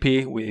their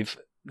CP.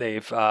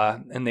 They've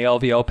in the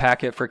LVO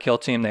packet for Kill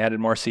Team, they added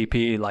more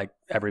CP. Like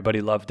everybody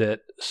loved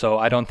it, so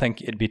I don't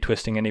think it'd be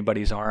twisting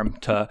anybody's arm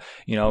to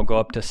go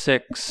up to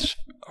 6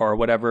 or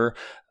whatever.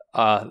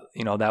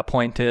 That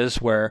point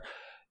is where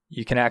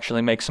you can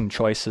actually make some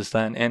choices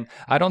then. And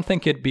I don't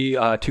think it'd be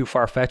too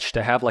far-fetched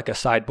to have like a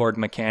sideboard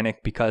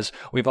mechanic because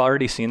we've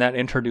already seen that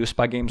introduced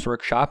by Games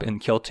Workshop in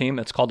Kill Team.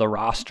 It's called a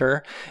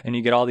roster, and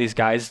you get all these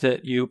guys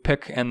that you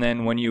pick, and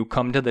then when you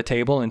come to the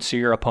table and see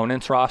your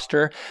opponent's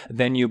roster,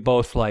 then you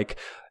both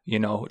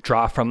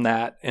draw from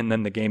that, and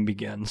then the game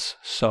begins.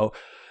 So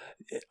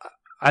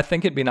I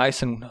think it'd be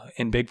nice in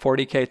big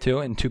 40K too,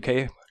 in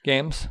 2K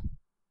games.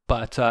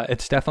 But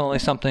it's definitely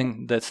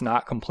something that's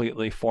not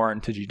completely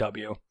foreign to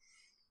GW.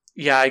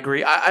 Yeah, I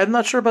agree. I'm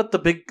not sure about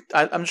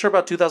I'm sure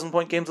about 2,000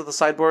 point games with the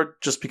sideboard,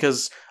 just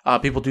because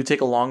people do take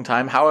a long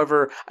time.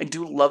 However, I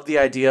do love the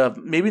idea of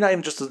maybe not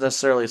even just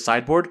necessarily a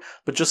sideboard,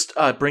 but just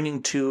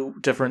bringing 2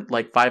 different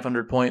like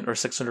 500 point or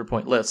 600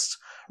 point lists,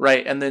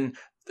 right? And then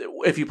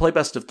if you play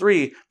best of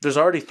 3, there's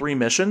already 3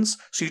 missions,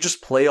 so you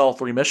just play all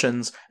 3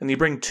 missions, and you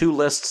bring 2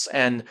 lists,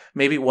 and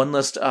maybe one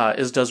list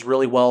does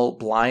really well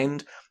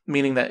blind,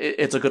 meaning that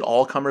it's a good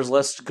all-comers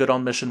list, good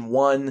on mission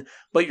 1,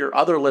 but your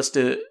other list,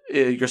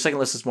 your second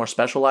list is more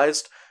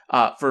specialized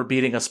for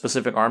beating a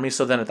specific army.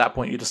 So then at that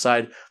point you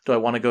decide, do I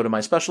want to go to my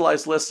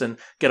specialized list and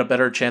get a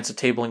better chance at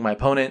tabling my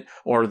opponent?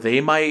 Or they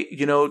might,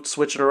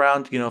 switch it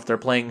around, if they're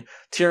playing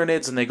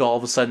Tyranids and they go all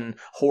of a sudden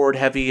horde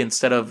heavy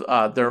instead of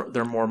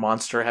their more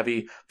monster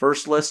heavy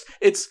first list.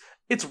 It's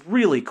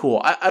really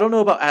cool. I don't know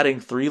about adding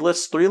 3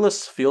 lists. 3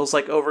 lists feels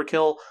like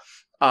overkill.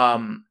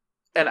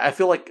 and I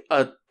feel like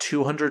a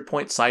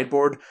 200-point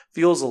sideboard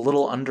feels a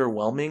little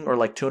underwhelming, or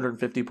like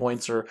 250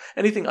 points or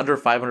anything under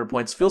 500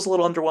 points feels a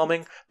little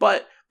underwhelming.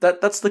 But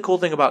that's the cool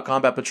thing about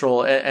Combat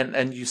Patrol,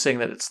 and you saying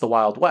that it's the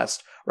Wild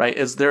West, right?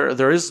 Is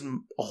there is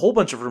a whole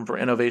bunch of room for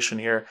innovation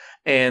here,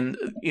 and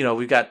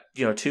we've got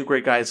two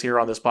great guys here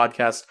on this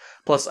podcast.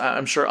 Plus,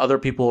 I'm sure other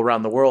people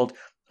around the world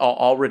are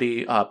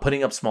already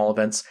putting up small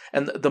events.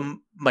 And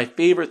my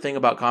favorite thing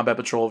about Combat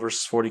Patrol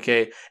versus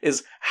 40K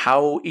is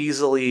how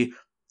easily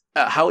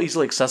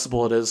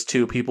accessible it is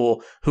to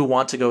people who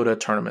want to go to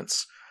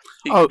tournaments.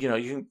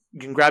 You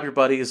can grab your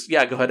buddies.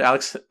 Yeah, go ahead,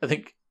 Alex. I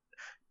think.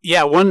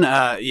 Yeah, one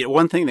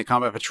thing that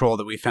Combat Patrol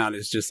that we found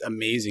is just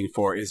amazing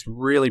for is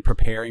really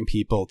preparing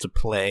people to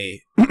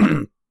play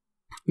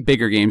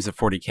bigger games of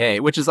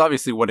 40K, which is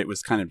obviously what it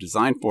was kind of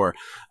designed for.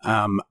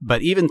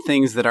 But even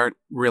things that aren't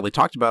really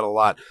talked about a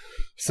lot,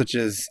 such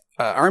as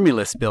army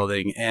list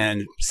building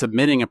and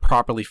submitting a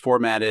properly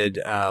formatted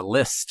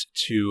list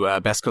to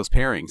Best Coast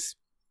pairings.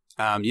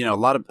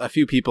 A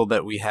few people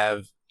that we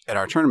have at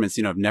our tournaments,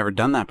 have never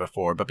done that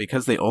before, but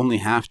because they only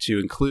have to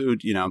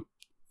include,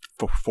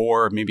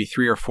 maybe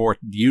 3 or 4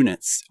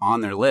 units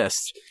on their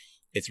list,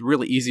 it's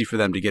really easy for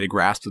them to get a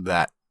grasp of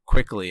that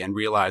quickly and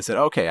realize that,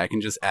 okay, I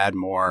can just add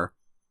more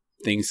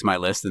things to my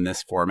list in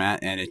this format.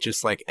 And it's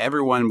just like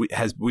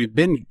we've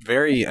been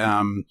very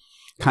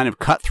kind of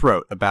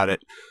cutthroat about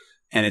it.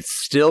 And it's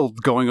still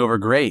going over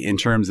great in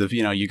terms of,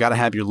 you got to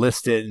have your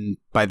list in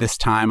by this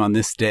time on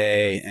this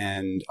day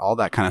and all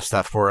that kind of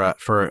stuff for a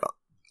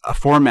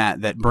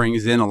format that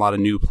brings in a lot of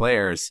new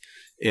players.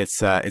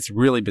 It's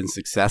really been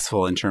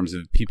successful in terms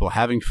of people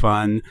having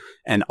fun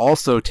and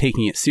also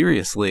taking it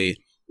seriously.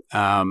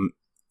 From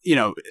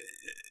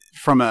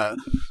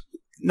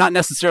not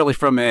necessarily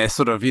from a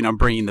sort of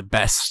bringing the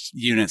best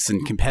units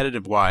and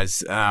competitive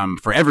wise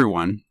for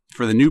everyone,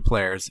 for the new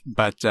players,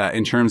 but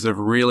in terms of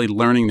really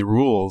learning the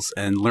rules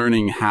and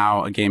learning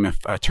how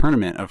a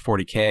tournament of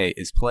 40K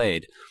is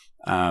played.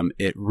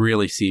 It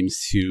really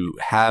seems to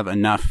have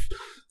enough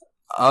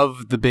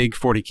of the big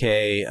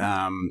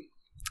 40K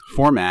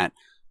format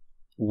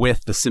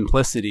with the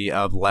simplicity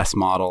of less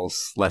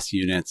models, less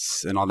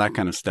units, and all that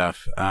kind of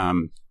stuff.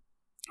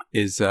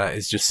 Is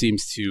just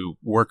seems to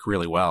work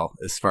really well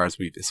as far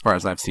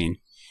as I've seen.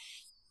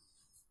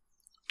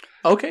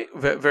 Okay,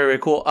 very, very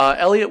cool.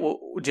 Elliot, do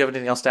you have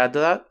anything else to add to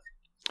that?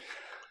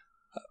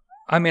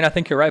 I mean, I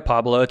think you're right,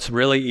 Pablo. It's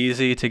really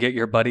easy to get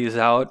your buddies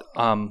out.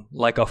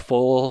 Like a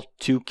full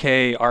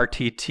 2K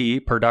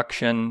RTT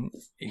production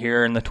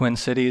here in the Twin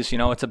Cities,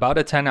 it's about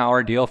a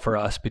 10-hour deal for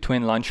us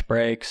between lunch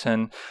breaks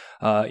and,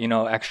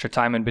 extra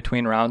time in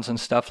between rounds and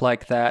stuff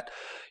like that.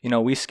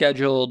 We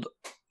scheduled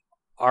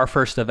our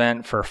first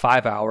event for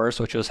 5 hours,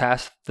 which was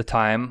half the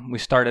time. We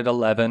started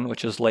 11,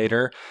 which is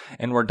later,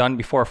 and we're done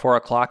before 4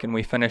 o'clock, and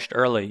we finished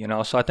early,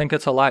 So I think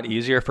it's a lot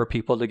easier for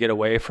people to get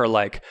away for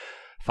like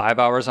 5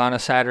 hours on a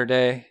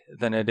Saturday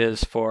than it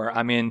is for,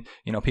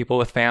 people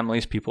with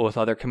families, people with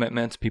other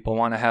commitments, people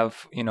want to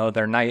have,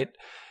 their night.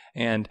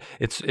 And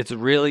it's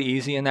really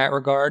easy in that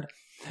regard.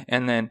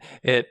 And then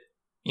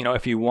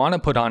if you want to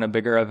put on a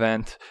bigger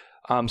event,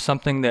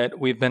 something that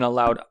we've been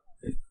allowed,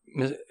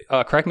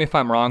 correct me if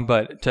I'm wrong,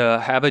 but to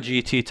have a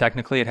GT,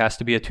 technically it has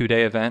to be a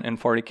 2-day event in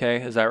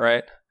 40K. Is that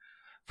right?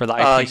 For the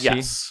ITC?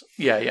 Yes.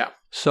 Yeah.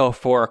 So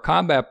for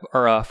combat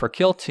or for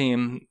Kill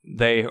Team,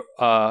 they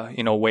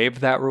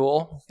waived that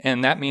rule,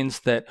 and that means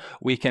that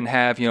we can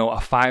have a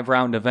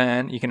 5-round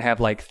event. You can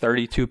have like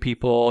 32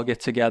 people get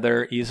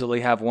together,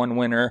 easily have one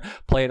winner,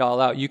 play it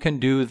all out. You can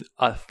do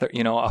a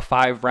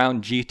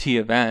 5-round GT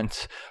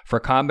event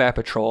for Combat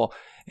Patrol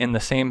in the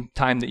same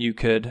time that you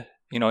could.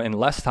 In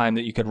less time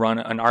that you could run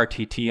an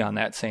RTT on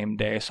that same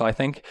day. So I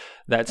think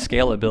that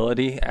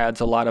scalability adds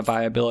a lot of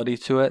viability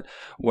to it,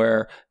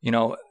 where,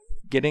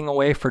 getting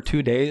away for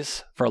 2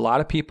 days for a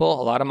lot of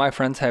people, a lot of my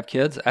friends have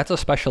kids, that's a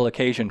special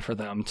occasion for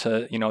them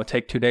to,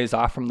 take 2 days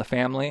off from the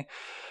family.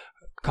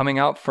 Coming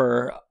out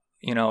for,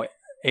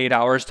 8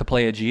 hours to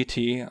play a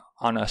GT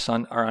on a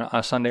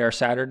Sunday or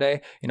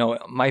Saturday,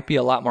 it might be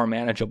a lot more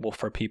manageable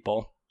for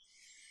people.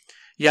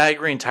 Yeah, I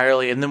agree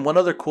entirely. And then one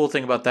other cool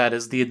thing about that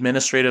is the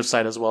administrative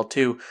side as well,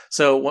 too.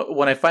 So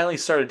when I finally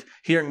started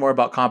hearing more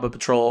about Combat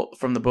Patrol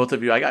from the both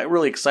of you, I got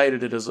really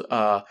excited as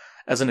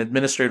an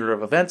administrator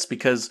of events,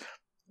 because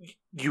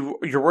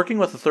you're working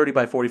with a 30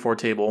 by 44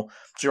 table,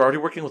 so you're already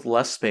working with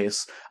less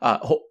space.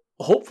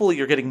 Hopefully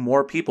you're getting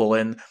more people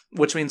in,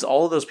 which means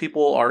all of those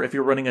people are, if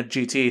you're running a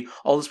GT,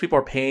 all those people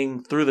are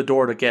paying through the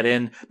door to get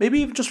in,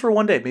 maybe even just for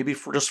one day, maybe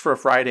just for a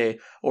Friday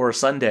or a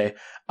Sunday.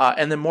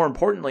 And then more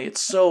importantly,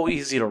 it's so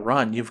easy to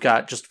run. You've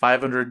got just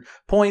 500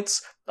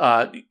 points,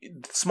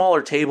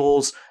 smaller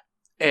tables,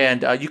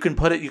 and you can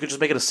just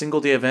make it a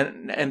single day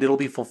event and it'll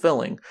be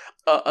fulfilling.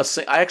 I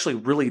actually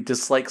really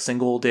dislike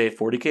single day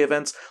 40K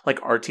events like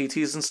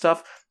RTTs and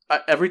stuff.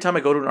 Every time I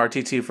go to an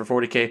RTT for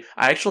 40K,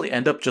 I actually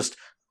end up just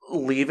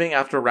leaving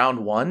after round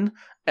 1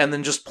 and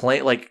then just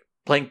playing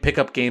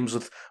pickup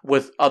games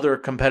with other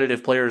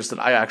competitive players that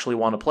I actually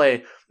want to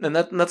play. And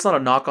that's not a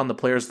knock on the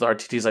players of the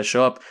RTTs I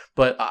show up,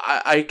 but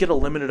I get a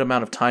limited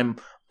amount of time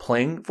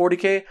playing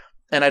 40K,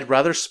 and I'd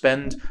rather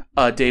spend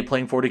a day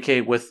playing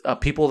 40K with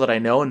people that I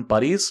know and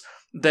buddies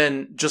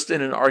than just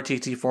in an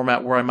RTT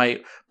format where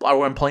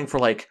I'm playing for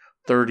like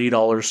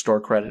 $30 store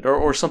credit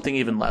or something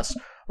even less,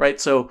 right?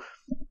 So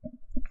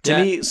to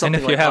me, something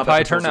and if you have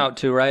high turnout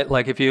too, right?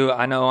 Like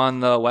I know on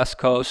the West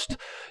Coast,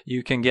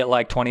 you can get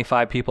like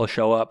 25 people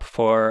show up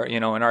for,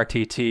 an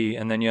RTT,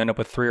 and then you end up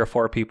with 3 or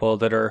 4 people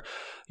that are,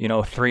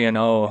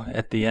 3-0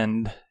 at the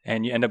end,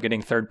 and you end up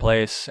getting third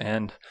place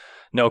and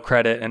no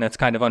credit, and it's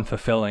kind of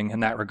unfulfilling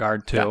in that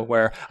regard too,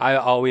 where I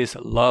always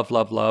love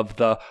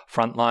the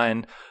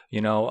frontline,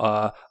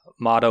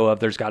 motto of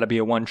there's got to be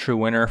a one true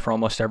winner for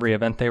almost every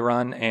event they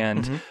run,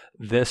 and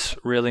this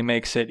really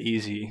makes it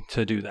easy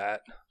to do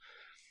that.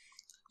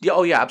 Yeah,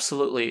 oh yeah,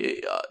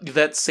 absolutely.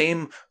 That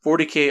same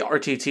 40K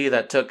RTT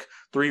that took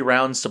 3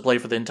 rounds to play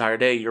for the entire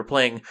day, you're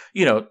playing,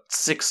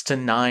 6 to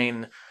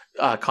 9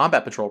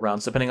 combat patrol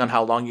rounds, depending on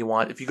how long you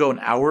want. If you go an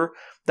hour,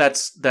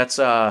 that's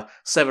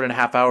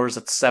 7.5 hours,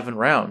 that's 7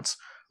 rounds,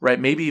 right?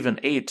 Maybe even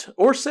 8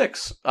 or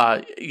 6.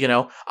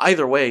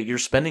 Either way, you're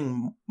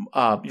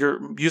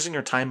using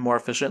your time more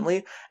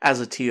efficiently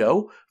as a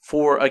TO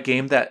for a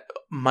game that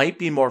might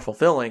be more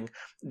fulfilling,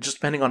 just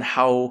depending on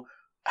how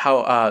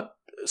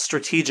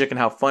strategic and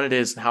how fun it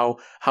is and how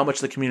much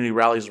the community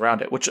rallies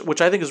around it,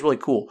 which I think is really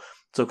cool.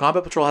 So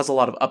Combat Patrol has a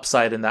lot of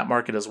upside in that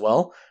market as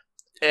well.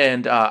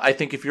 And I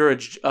think if you're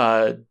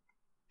a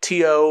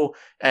TO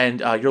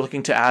and you're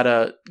looking to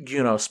add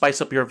spice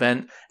up your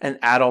event and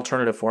add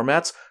alternative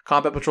formats,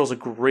 Combat Patrol is a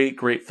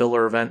great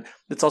filler event.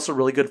 It's also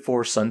really good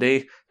for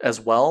Sunday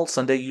as well.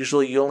 Sunday,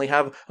 usually you only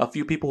have a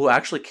few people who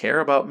actually care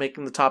about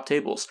making the top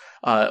tables,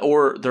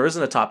 or there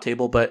isn't a top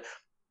table, but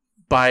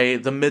by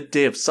the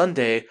midday of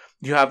Sunday,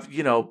 you have,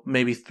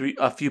 maybe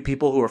a few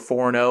people who are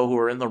 4-0 who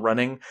are in the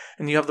running,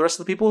 and you have the rest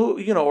of the people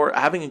who, are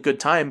having a good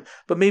time,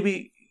 but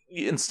maybe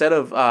instead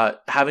of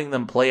having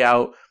them play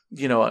out,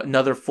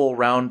 another full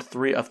round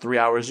 3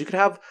 hours, you could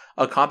have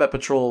a Combat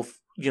Patrol,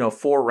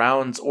 4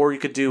 rounds, or you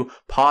could do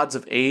pods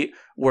of 8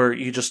 where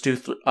you just do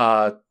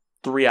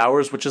 3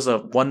 hours, which is a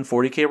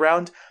 140K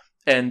round.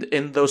 And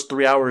in those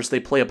 3 hours,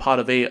 they play a pod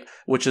of 8,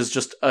 which is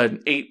just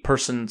an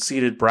 8-person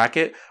seeded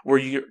bracket where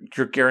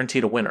you're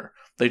guaranteed a winner.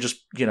 They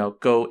just,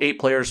 go 8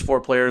 players,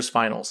 4 players,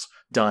 finals,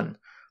 done.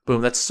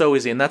 Boom. That's so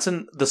easy. And that's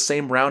in the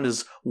same round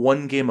as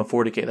 1 game of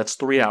 40K. That's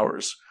 3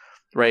 hours,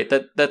 right?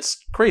 That's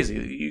crazy.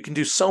 You can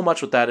do so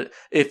much with that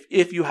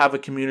if you have a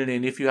community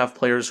and if you have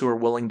players who are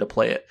willing to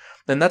play it.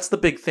 Then that's the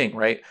big thing,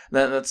 right?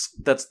 That's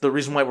the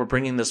reason why we're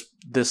bringing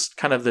this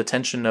kind of the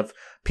attention of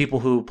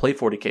people who play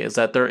 40K, is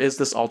that there is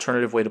this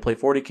alternative way to play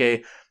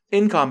 40K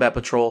in Combat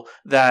Patrol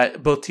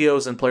that both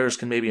TOs and players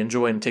can maybe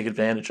enjoy and take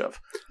advantage of.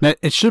 Now,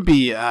 it should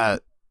be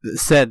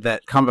said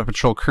that Combat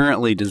Patrol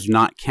currently does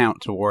not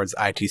count towards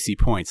ITC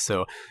points,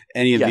 so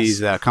any of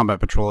these Combat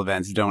Patrol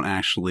events don't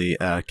actually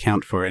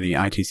count for any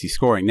ITC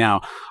scoring.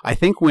 Now, I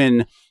think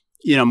when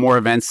more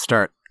events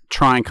start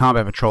trying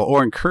Combat Patrol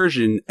or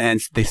Incursion and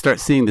they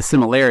start seeing the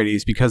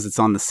similarities because it's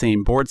on the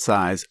same board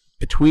size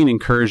between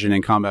Incursion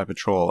and Combat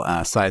Patrol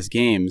size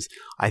games,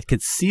 I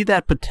could see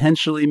that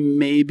potentially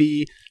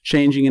maybe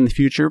changing in the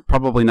future.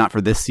 Probably not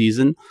for this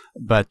season,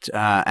 but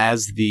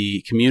as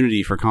the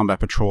community for Combat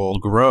Patrol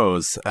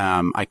grows,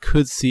 I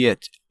could see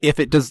it,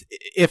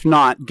 if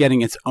not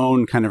getting its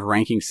own kind of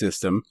ranking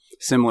system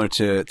similar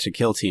to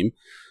Kill Team,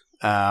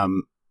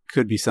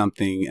 could be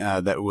something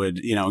that would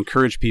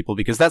encourage people,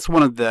 because that's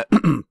one of the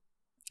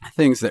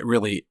things that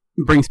really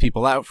brings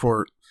people out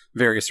for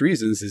various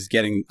reasons, is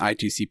getting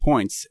ITC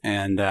points.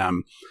 And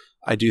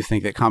I do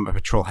think that Combat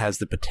Patrol has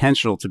the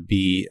potential to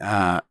be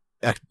a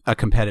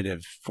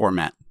competitive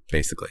format,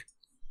 basically.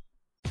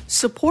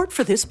 Support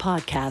for this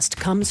podcast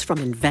comes from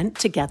Invent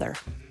Together.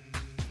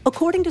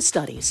 According to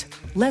studies,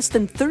 less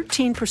than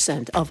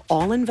 13% of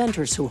all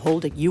inventors who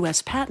hold a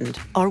U.S. patent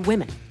are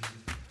women.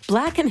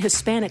 Black and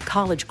Hispanic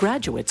college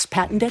graduates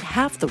patent at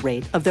half the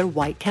rate of their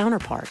white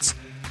counterparts.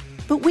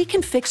 But we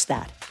can fix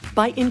that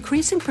by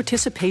increasing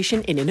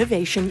participation in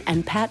innovation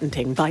and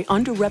patenting by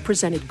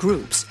underrepresented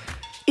groups.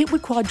 It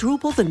would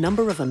quadruple the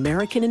number of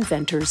American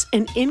inventors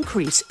and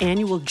increase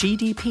annual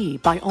GDP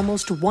by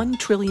almost $1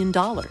 trillion.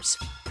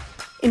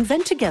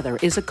 Invent Together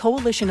is a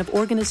coalition of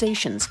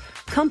organizations,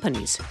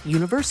 companies,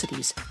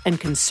 universities, and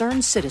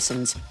concerned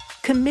citizens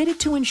committed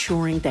to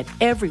ensuring that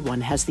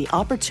everyone has the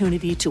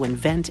opportunity to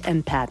invent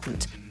and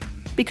patent.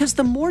 Because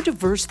the more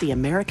diverse the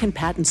American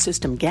patent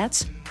system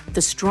gets,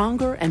 the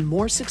stronger and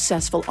more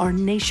successful our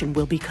nation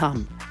will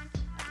become.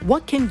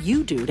 What can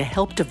you do to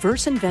help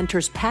diverse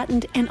inventors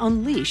patent and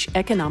unleash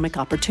economic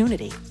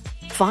opportunity?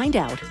 Find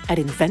out at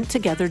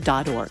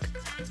inventtogether.org.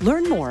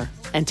 Learn more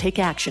and take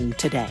action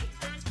today.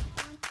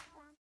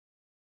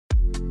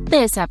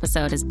 This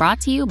episode is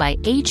brought to you by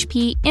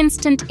HP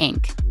Instant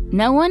Ink.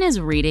 No one is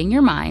reading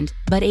your mind,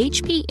 but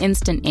HP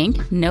Instant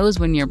Ink knows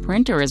when your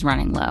printer is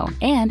running low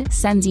and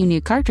sends you new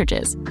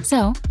cartridges,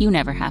 so you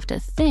never have to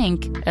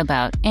think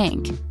about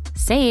ink.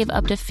 Save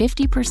up to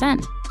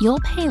 50%. You'll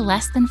pay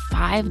less than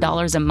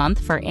 $5 a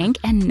month for ink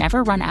and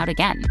never run out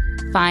again.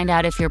 Find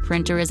out if your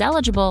printer is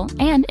eligible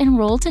and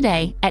enroll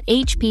today at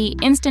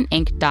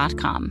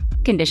hpinstantink.com.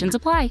 Conditions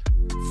apply.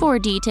 For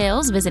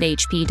details, visit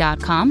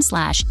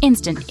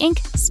hp.com/instantink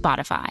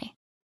Spotify.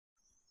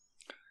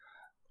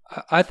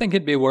 I think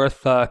it'd be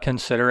worth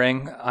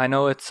considering. I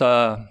know it's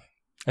a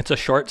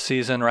short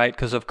season, right,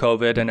 because of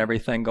COVID and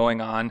everything going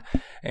on.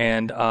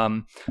 And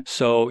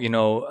so,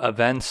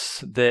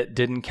 events that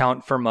didn't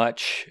count for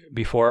much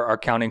before are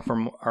counting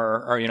for,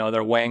 or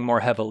they're weighing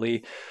more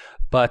heavily.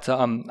 But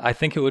I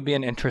think it would be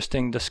an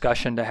interesting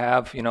discussion to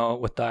have,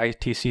 with the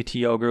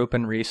ITCTO group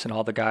and Reese and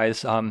all the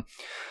guys,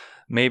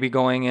 maybe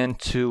going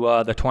into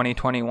the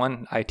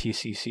 2021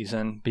 ITC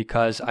season,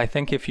 because I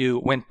think if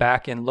you went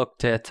back and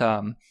looked at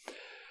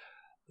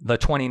the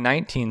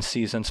 2019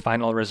 season's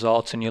final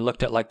results and you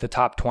looked at like the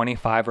top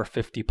 25 or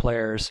 50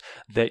 players,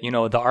 that, the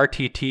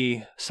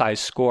RTT size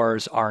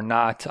scores are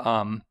not,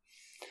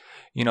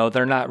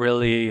 they're not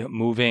really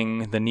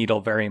moving the needle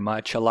very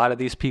much. A lot of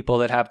these people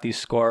that have these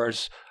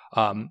scores,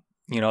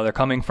 they're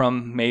coming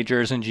from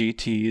majors and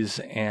GTs.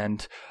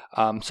 And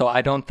so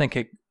I don't think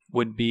it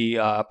would be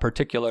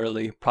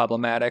particularly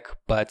problematic.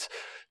 But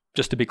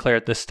just to be clear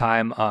at this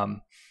time,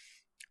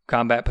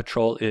 Combat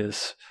Patrol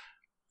is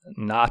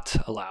not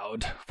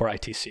allowed for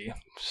ITC.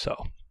 So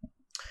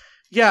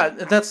yeah,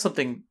 that's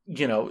something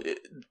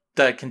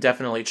that can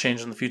definitely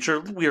change in the future.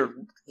 We're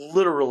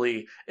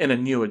literally in a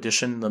new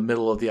edition in the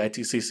middle of the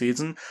ITC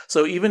season,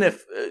 so even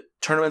if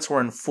tournaments were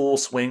in full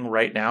swing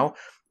right now,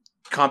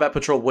 Combat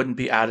Patrol wouldn't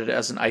be added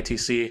as an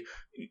ITC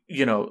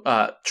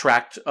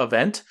tracked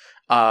event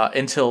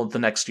until the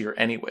next year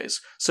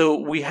anyways, so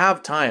we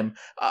have time.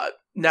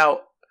 Now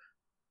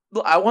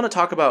I want to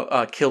talk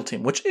about Kill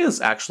Team, which is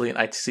actually an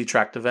ITC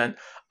tracked event.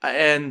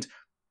 And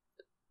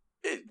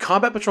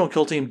Combat Patrol and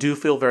Kill Team do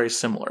feel very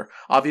similar.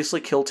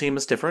 Obviously, Kill Team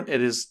is different.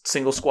 It is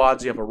single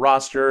squads. You have a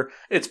roster.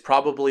 It's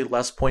probably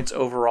less points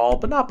overall,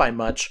 but not by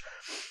much.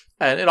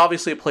 And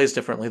it plays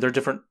differently. There are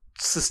different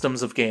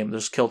systems of game.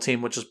 There's Kill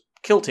Team, which is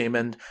Kill Team,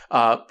 and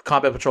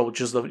Combat Patrol, which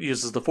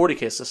uses the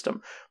 40k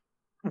system.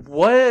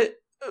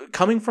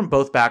 Coming from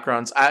both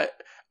backgrounds, I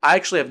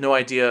actually have no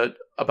idea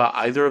about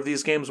either of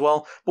these games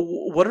but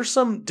what are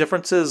some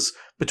differences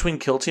between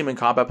Kill Team and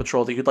Combat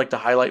Patrol that you'd like to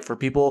highlight for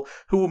people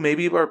who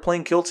maybe are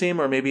playing Kill Team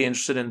or maybe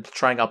interested in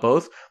trying out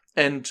both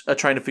and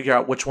trying to figure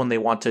out which one they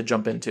want to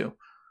jump into?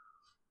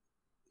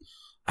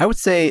 I would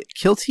say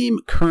Kill Team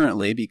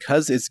currently,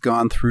 because it's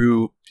gone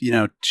through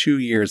 2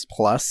 years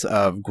plus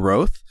of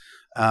growth,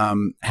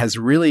 has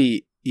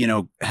really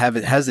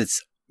has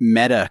its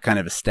meta kind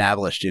of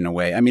established in a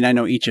way. I mean, I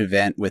know each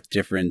event with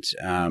different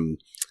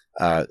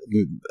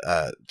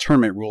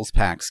tournament rules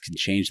packs can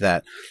change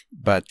that,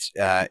 but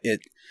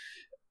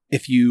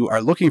if you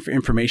are looking for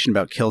information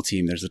about Kill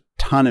Team, there's a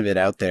ton of it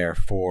out there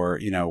for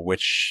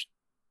which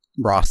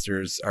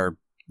rosters are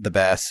the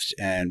best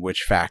and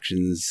which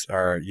factions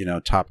are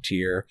top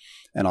tier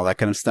and all that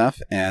kind of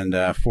stuff. And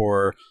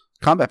for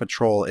Combat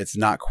Patrol, it's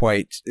not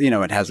quite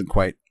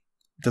it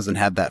doesn't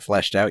have that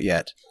fleshed out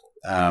yet.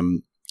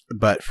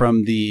 But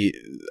from the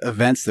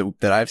events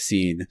that I've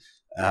seen,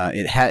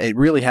 it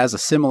really has a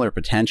similar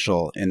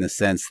potential in the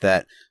sense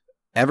that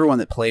everyone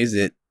that plays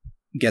it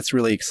gets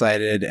really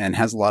excited and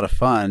has a lot of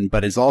fun,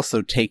 but is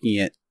also taking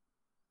it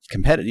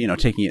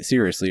taking it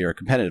seriously or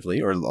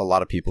competitively, or a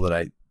lot of people that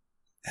I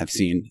have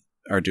seen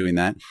are doing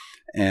that.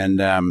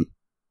 And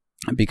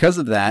because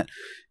of that,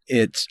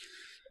 it's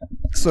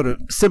sort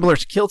of similar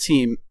to Kill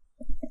Team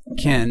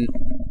can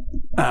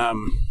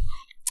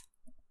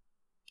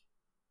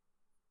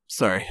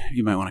sorry,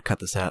 you might want to cut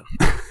this out.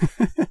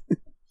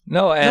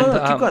 No,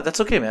 keep going. That's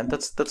okay, man.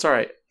 That's all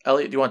right.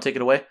 Elliot, do you want to take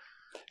it away?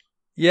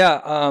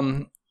 Yeah,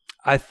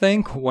 I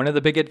think one of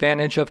the big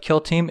advantage of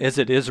Kill Team is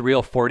it is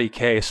real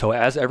 40k. So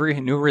as every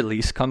new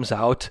release comes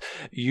out,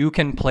 you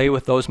can play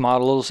with those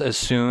models as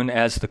soon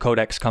as the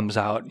codex comes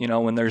out.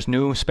 When there's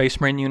new Space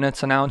Marine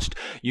units announced,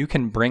 you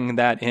can bring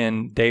that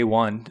in day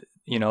one.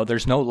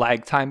 There's no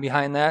lag time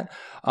behind that.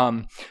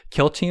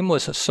 Kill Team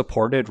was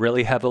supported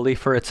really heavily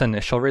for its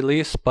initial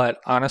release, but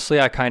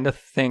honestly, I kind of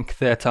think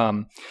that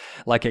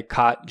it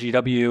caught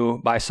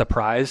GW by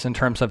surprise in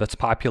terms of its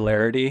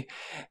popularity.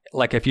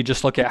 Like if you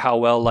just look at how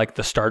well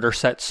the starter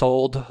set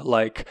sold,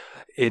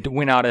 it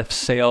went out of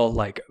sale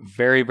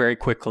very, very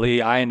quickly.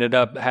 I ended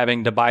up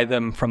having to buy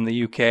them from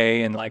the UK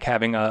and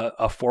having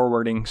a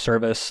forwarding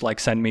service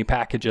send me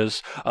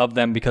packages of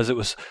them because it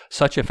was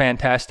such a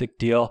fantastic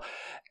deal.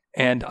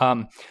 And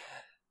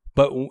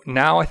but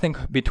now I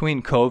think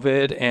between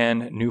COVID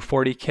and new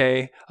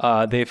 40k,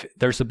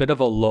 there's a bit of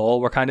a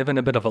lull. We're kind of in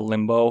a bit of a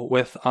limbo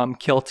with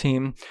Kill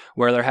Team,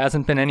 where there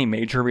hasn't been any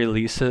major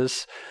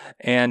releases.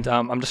 And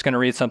I'm just going to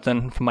read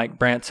something from Mike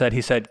Brandt said.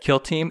 He said, "Kill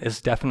Team is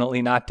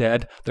definitely not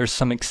dead. There's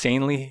some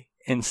insanely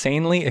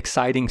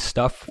exciting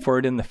stuff for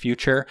it in the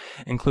future,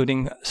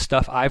 including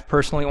stuff I've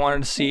personally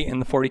wanted to see in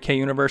the 40k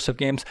universe of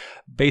games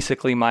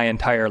basically my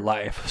entire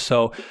life."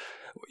 So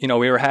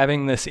we were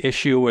having this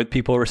issue with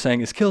people were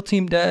saying, is Kill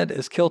Team dead?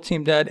 Is Kill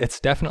Team dead? It's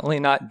definitely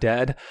not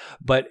dead,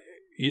 but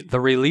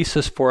the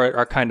releases for it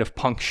are kind of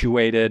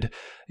punctuated,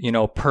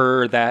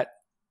 per that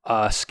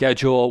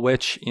schedule,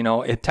 which,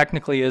 it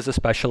technically is a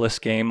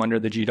specialist game under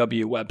the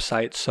GW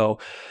website. So,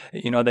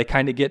 they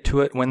kind of get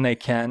to it when they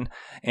can.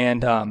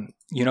 And,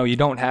 you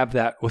don't have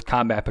that with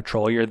Combat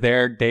Patrol. You're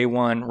there day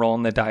one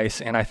rolling the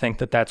dice. And I think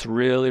that that's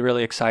really,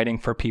 really exciting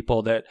for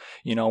people that,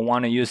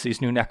 want to use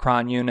these new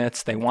Necron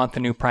units. They want the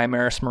new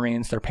Primaris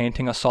Marines. They're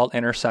painting Assault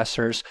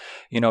Intercessors.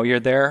 You're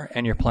there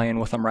and you're playing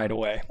with them right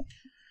away.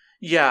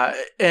 Yeah.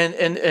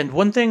 And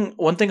one thing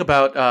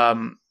about,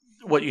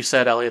 what you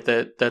said,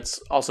 Elliot, that's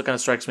also kind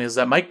of strikes me is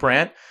that Mike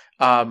Brandt,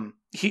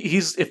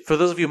 he's if for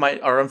those of you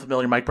are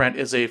unfamiliar, Mike Brandt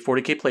is a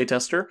 40K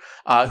playtester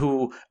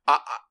who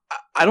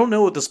I don't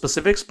know the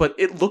specifics, but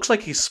it looks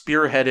like he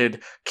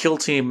spearheaded Kill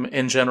Team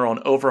in general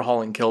and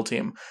overhauling Kill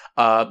Team.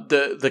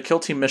 The Kill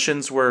Team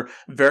missions were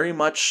very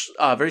much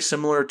very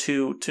similar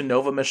to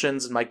Nova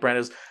missions, and Mike Brandt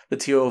is the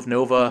TO of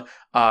Nova.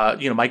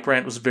 Mike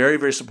Brandt was very,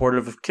 very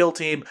supportive of Kill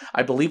Team.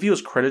 I believe he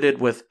was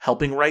credited with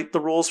helping write the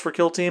rules for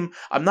Kill Team.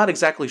 I'm not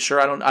exactly sure.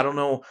 I don't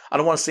know. I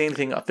don't want to say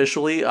anything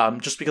officially,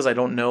 just because I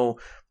don't know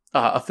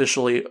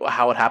officially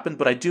how it happened,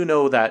 but I do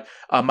know that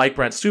Mike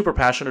Brandt's super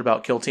passionate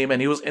about Kill Team, and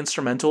he was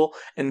instrumental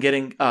in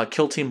getting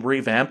Kill Team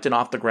revamped and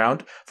off the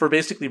ground for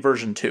basically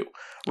version 2,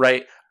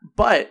 right?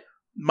 But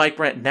Mike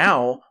Brandt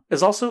now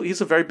is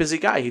he's a very busy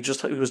guy. He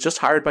was just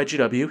hired by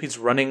GW. He's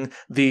running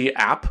the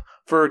app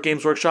for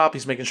Games Workshop.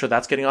 He's making sure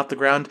that's getting off the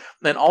ground.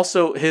 And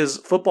also his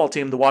football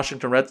team, the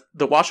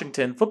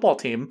Washington football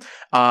team,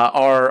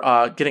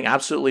 are getting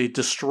absolutely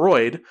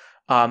destroyed.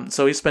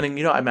 So he's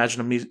spending, I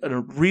imagine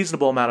a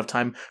reasonable amount of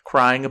time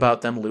crying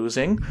about them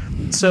losing.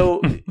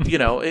 So,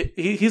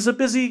 he's a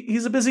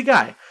busy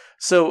guy.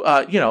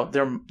 So,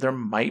 there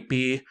might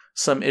be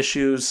some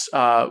issues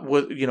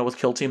with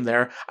Kill Team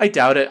there. I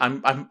doubt it.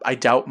 I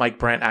doubt Mike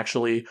Brandt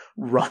actually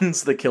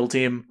runs the Kill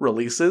Team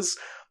releases.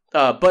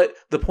 But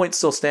the point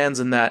still stands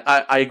in that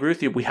I agree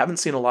with you. We haven't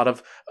seen a lot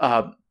of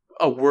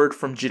a word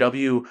from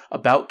GW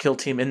about Kill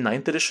Team in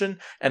 9th edition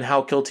and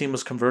how Kill Team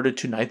was converted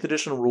to 9th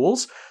edition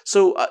rules.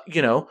 So,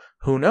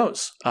 who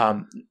knows?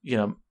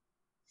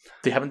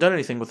 They haven't done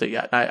anything with it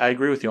yet. I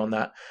agree with you on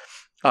that.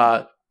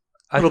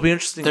 It'll be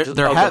interesting.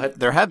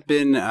 There have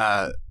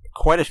been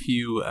quite a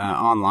few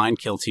online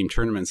Kill Team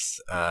tournaments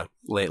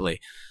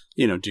lately,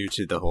 due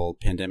to the whole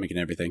pandemic and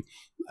everything,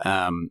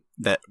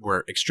 that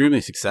were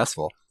extremely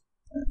successful.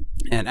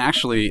 And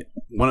actually,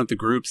 one of the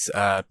groups,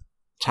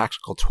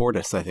 Tactical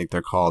Tortoise, I think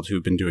they're called,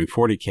 who've been doing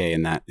 40K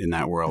in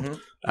that world. Mm-hmm.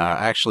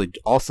 Actually,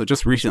 also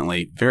just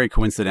recently, very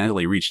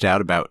coincidentally, reached out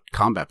about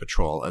Combat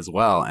Patrol as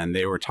well, and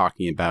they were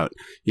talking about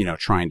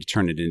trying to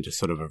turn it into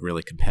sort of a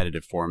really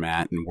competitive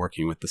format and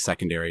working with the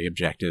secondary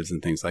objectives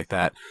and things like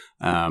that.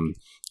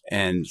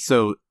 And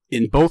so,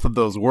 in both of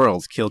those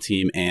worlds, Kill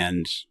Team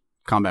and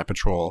Combat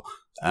Patrol,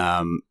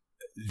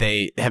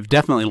 they have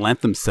definitely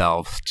lent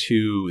themselves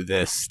to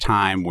this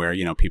time where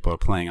people are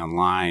playing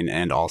online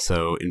and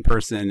also in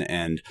person,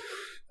 and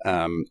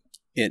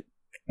it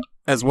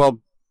as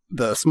well.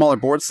 The smaller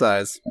board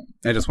size,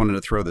 I just wanted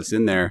to throw this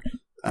in there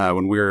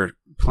when we were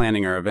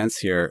planning our events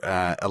here,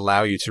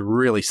 allow you to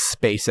really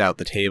space out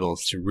the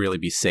tables to really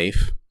be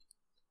safe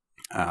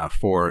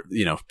for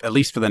at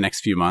least for the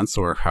next few months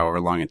or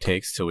however long it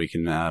takes till we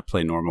can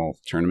play normal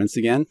tournaments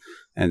again.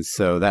 And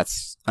so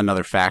that's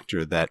another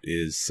factor that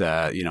is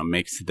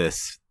makes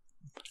this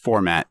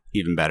format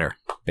even better,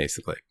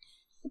 basically.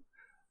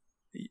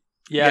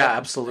 Yeah,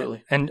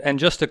 absolutely. And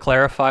just to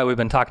clarify, we've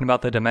been talking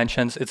about the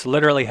dimensions. It's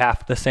literally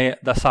half the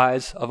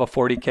size of a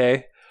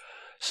 40K.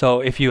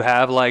 So if you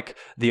have like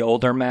the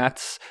older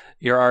mats,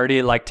 you're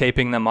already like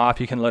taping them off.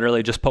 You can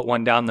literally just put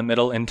one down the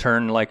middle and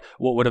turn like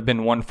what would have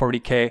been one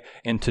 40K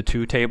into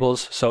 2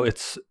 tables. So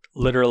it's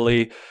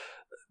literally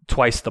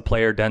twice the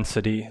player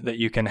density that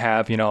you can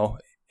have,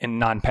 in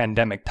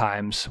non-pandemic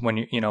times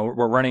when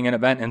we're running an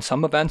event, and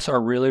some events are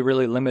really,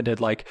 really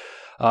limited, like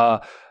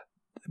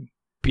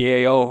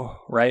BAO,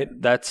 right?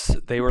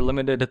 They were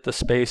limited at the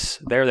space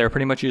there. They were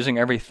pretty much using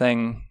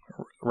everything,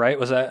 right?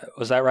 Was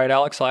that right,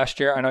 Alex, last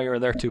year? I know you were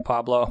there too,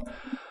 Pablo.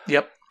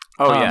 Yep.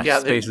 Oh yeah,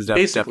 space is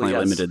definitely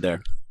limited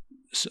there.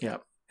 So, yeah.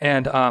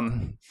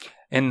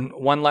 And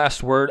one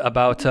last word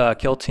about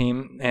Kill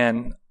Team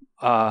and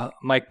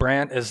Mike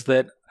Brandt is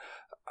that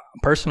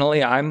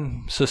personally,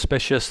 I'm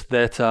suspicious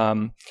that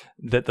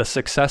that the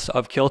success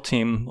of Kill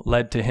Team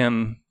led to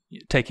him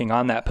taking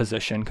on that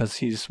position, because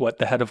he's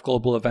the head of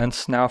global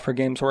events now for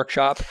Games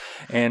Workshop.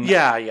 And he's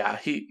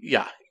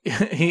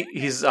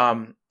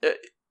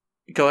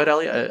go ahead,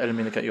 Elliot. I didn't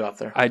mean to cut you off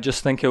there. I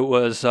just think it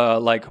was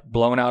like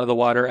blown out of the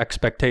water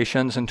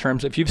expectations in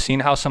terms of, if you've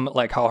seen how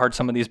hard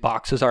some of these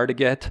boxes are to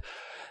get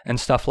and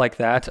stuff like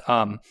that.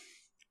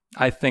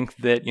 I think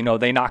that,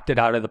 they knocked it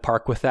out of the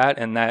park with that,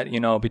 and that,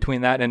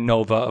 between that and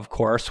Nova, of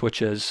course,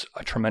 which is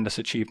a tremendous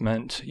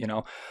achievement,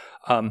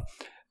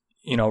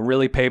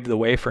 really paved the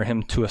way for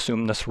him to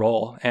assume this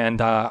role.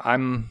 And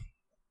I'm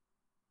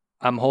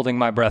holding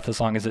my breath as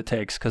long as it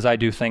takes, because I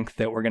do think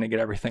that we're going to get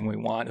everything we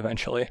want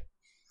eventually.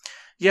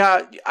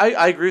 Yeah,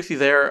 I agree with you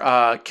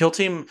there. Kill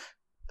Team,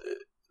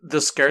 the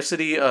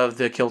scarcity of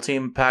the Kill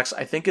Team packs,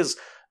 I think is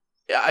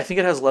I think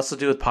it has less to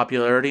do with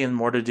popularity and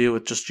more to do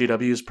with just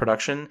GW's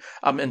production,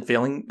 and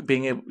failing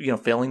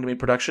to meet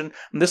production.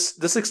 And this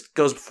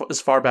goes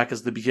as far back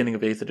as the beginning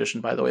of 8th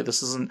edition, by the way.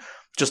 This isn't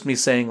just me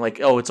saying like,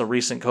 oh, it's a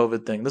recent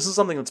COVID thing. This is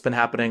something that's been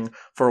happening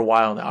for a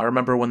while now. I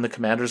remember when the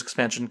Commanders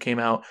expansion came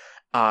out,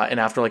 and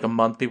after like a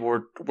month,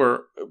 people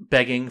were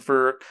begging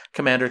for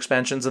Commander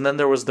expansions. And then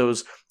there was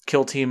those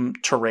Kill Team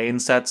terrain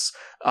sets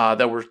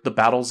that were the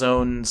battle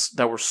zones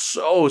that were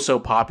so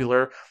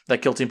popular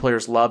that Kill Team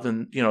players loved,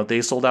 and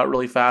they sold out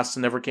really fast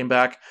and never came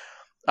back.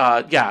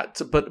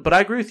 But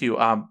I agree with you.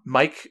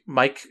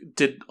 Mike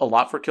did a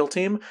lot for Kill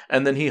Team,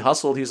 and then he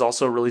hustled. He's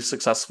also a really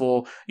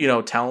successful,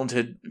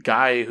 talented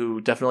guy who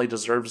definitely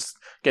deserves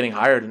getting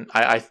hired. And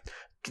I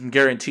can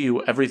guarantee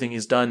you everything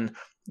he's done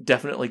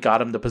definitely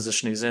got him the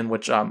position he's in,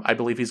 which I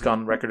believe he's gone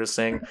on record as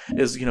saying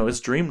is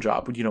his dream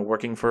job.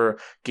 Working for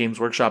Games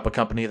Workshop, a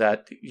company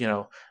that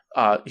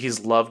he's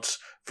loved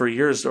for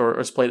years, or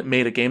has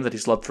made a game that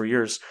he's loved for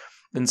years.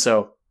 And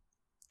so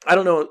I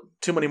don't know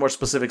too many more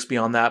specifics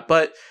beyond that,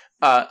 but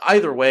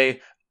either way,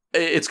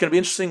 it's going to be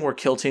interesting where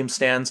Kill Team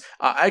stands.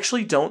 I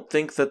actually don't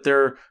think that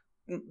they're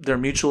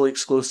mutually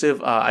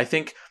exclusive. I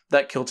think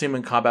that Kill Team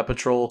and Combat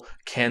Patrol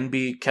can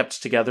be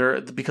kept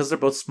together because they're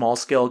both small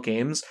scale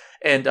games.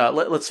 And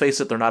let's face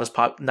it, they're not as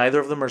neither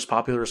of them are as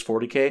popular as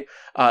 40K.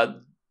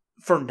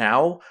 For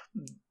now,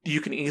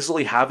 you can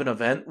easily have an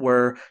event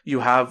where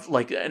you have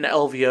like an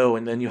LVO,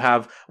 and then you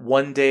have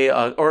one day,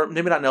 or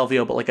maybe not an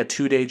LVO, but like a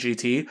 2-day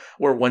GT,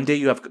 where one day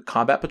you have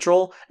Combat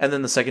Patrol, and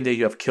then the second day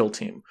you have Kill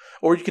Team.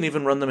 Or you can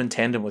even run them in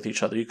tandem with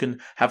each other. You can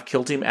have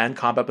Kill Team and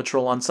Combat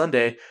Patrol on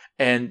Sunday,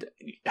 and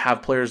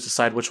have players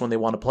decide which one they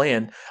want to play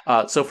in.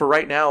 So for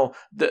right now,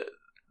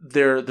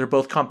 they're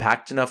both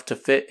compact enough to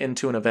fit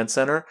into an event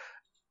center,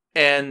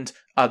 and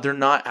they're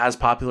not as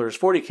popular as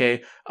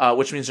 40K,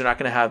 which means they're not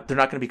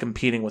going to be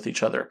competing with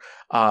each other.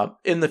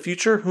 In the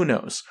future, who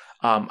knows?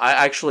 I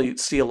actually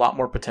see a lot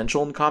more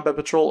potential in Combat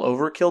Patrol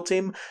over Kill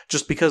Team,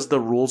 just because the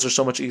rules are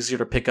so much easier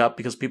to pick up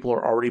because people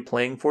are already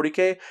playing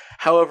 40K.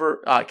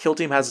 However, Kill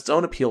Team has its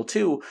own appeal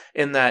too,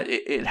 in that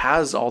it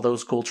has all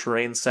those cool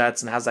terrain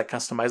sets and has that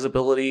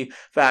customizability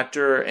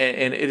factor,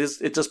 and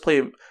it does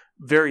play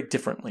very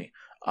differently.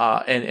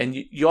 And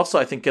you also,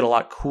 I think, get a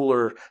lot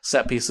cooler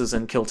set pieces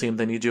in Kill Team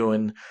than you do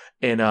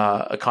in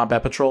a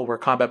Combat Patrol, where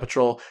Combat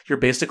Patrol, you're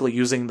basically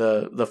using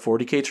the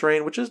 40K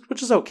terrain, which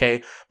is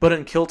okay. But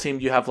in Kill Team,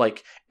 you have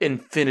like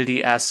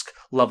Infinity-esque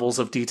levels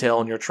of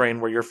detail in your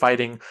terrain where you're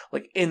fighting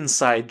like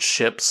inside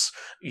ships,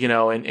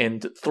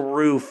 and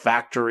through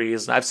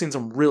factories. And I've seen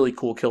some really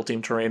cool Kill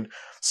Team terrain.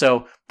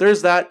 So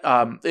there's that.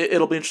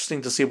 It'll be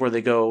interesting to see where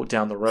they go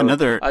down the road.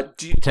 Another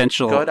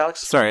potential. Go ahead,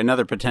 Alex. Sorry,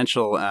 another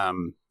potential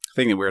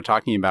thing that we were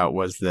talking about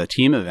was the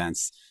team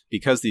events.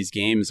 Because these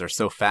games are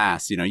so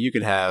fast, you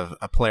could have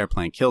a player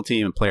playing Kill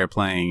Team, a player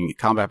playing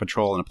Combat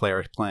Patrol, and a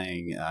player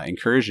playing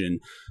Incursion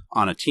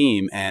on a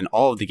team, and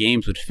all of the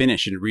games would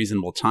finish in a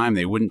reasonable time.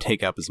 They wouldn't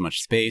take up as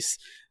much space,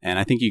 and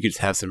I think you could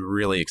have some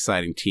really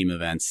exciting team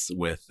events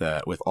with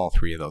all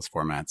three of those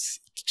formats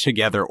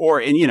together,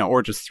 or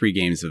just 3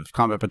 games of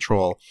Combat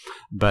Patrol.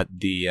 But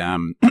the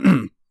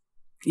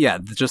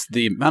just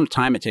the amount of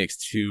time it takes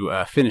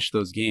to finish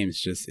those games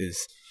just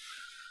is.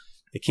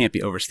 It can't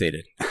be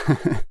overstated.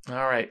 All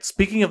right.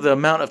 Speaking of the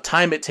amount of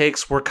time it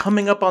takes, we're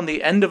coming up on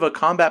the end of a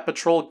Combat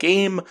Patrol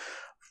game,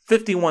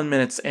 51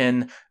 minutes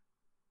in.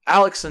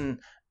 Alex and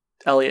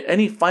Elliot,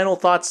 any final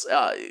thoughts?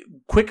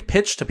 Quick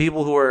pitch to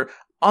people who are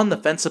on the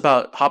fence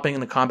about hopping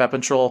into Combat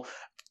Patrol.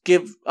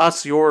 Give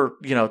us your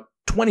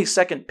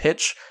 20-second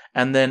pitch,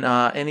 and then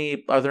are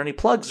there any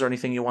plugs or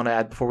anything you want to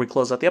add before we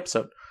close out the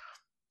episode?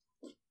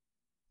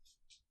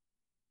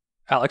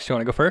 Alex, do you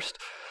want to go first?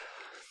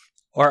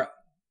 Or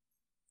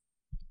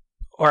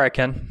I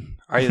can.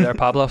 Are you there,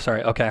 Pablo?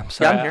 Sorry. Okay.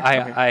 Sorry. Yeah,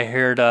 I'm here. I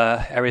heard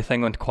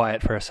everything went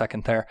quiet for a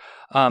second there.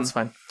 That's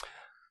fine.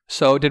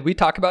 So did we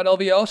talk about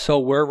LVO? So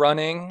we're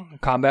running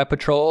Combat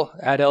Patrol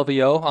at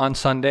LVO on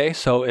Sunday.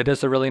 So it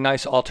is a really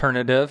nice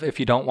alternative if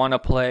you don't want to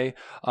play,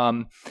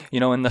 in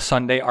the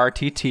Sunday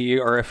RTT,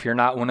 or if you're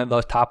not one of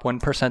those top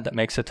 1% that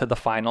makes it to the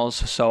finals.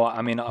 So,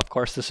 I mean, of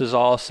course, this is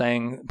all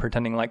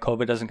pretending like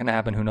COVID isn't going to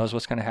happen. Who knows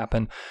what's going to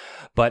happen?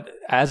 But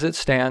as it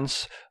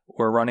stands,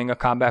 we're running a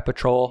Combat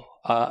Patrol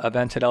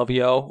event at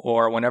LVO,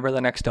 or whenever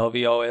the next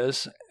LVO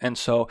is. And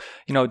so,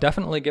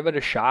 definitely give it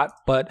a shot,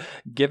 but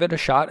give it a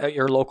shot at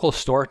your local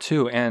store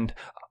too. And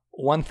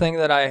one thing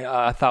that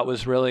I thought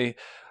was really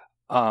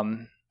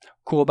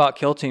cool about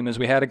Kill Team is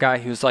we had a guy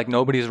who's like,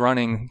 nobody's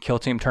running Kill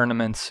Team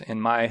tournaments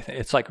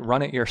it's like,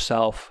 run it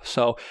yourself.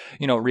 So,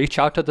 reach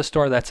out to the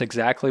store. That's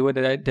exactly what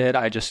I did.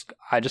 I just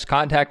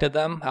contacted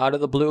them out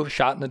of the blue,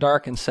 shot in the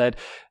dark, and said,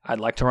 I'd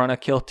like to run a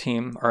Kill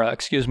Team, or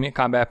a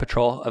Combat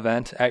Patrol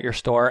event at your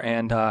store.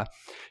 And,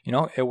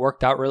 it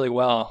worked out really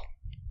well.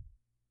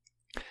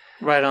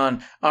 Right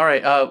on. All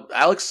right,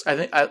 Alex. I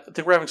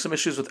think we're having some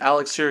issues with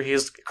Alex here. He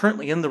is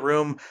currently in the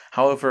room.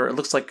 However, it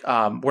looks like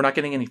we're not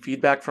getting any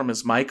feedback from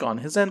his mic on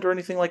his end or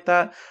anything like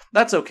that.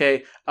 That's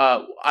okay.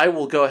 I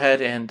will go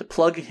ahead and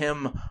plug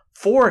him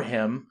for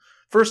him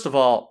First of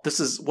all, this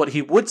is what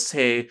he would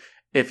say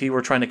if he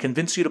were trying to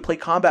convince you to play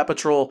Combat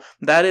Patrol.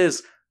 That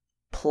is,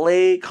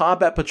 play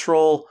Combat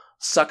Patrol,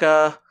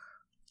 sucka.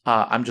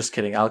 I'm just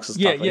kidding. Alex is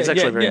tough. He's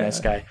actually a very nice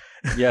guy.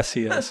 Yes,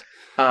 he is.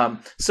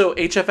 So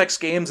HFX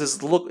Games is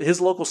his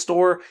local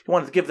store. He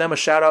wanted to give them a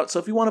shout out. So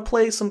if you want to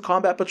play some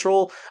Combat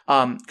Patrol,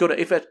 go to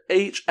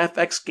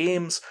HFX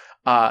Games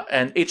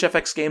and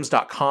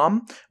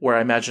hfxgames.com, where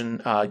I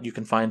imagine you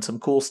can find some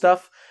cool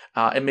stuff.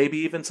 And maybe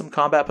even some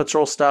Combat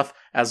Patrol stuff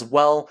as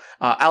well.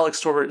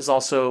 Alex Torbert is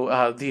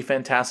also the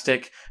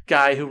fantastic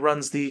guy who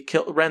ran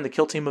the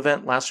Kill Team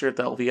event last year at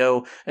the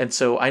LVO, and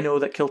so I know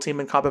that Kill Team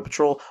and Combat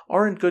Patrol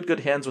are in good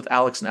hands with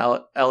Alex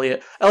and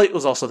Elliot. Elliot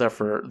was also there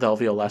for the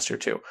LVO last year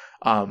too.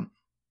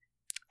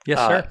 Yes,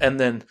 sir. And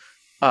then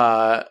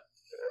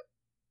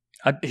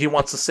he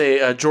wants to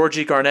say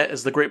Georgie Garnett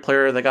is the great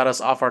player that got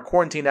us off our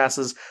quarantine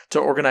asses to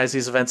organize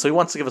these events. So he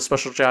wants to give a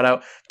special shout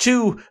out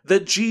to the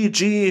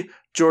GG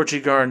Georgie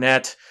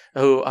Garnett,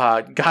 who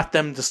got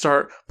them to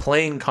start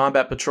playing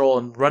Combat Patrol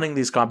and running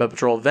these Combat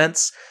Patrol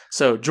events.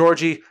 So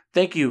Georgie,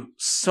 thank you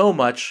so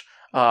much.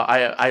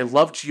 I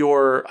loved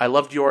your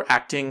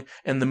acting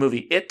in the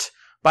movie It.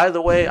 By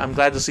the way, I'm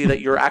glad to see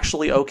that you're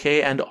actually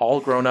okay and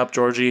all grown up,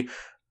 Georgie.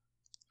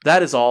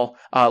 That is all.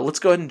 Let's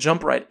go ahead and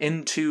jump right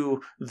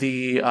into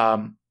the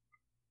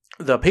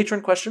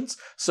patron questions.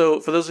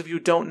 So for those of you who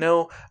don't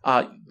know,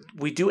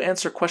 we do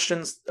answer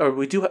questions, or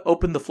we do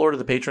open the floor to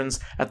the patrons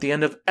at the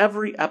end of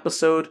every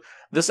episode.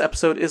 This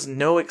episode is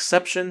no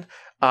exception.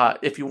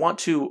 If you want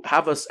to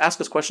have us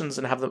ask us questions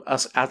and have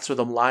us answer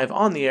them live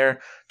on the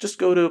air, just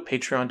go to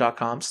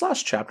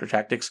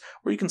patreon.com/chaptertactics,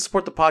 where you can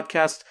support the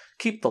podcast,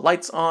 keep the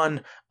lights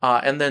on,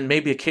 and then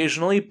maybe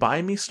occasionally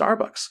buy me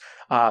Starbucks.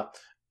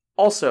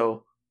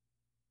 Also,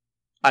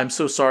 I'm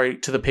so sorry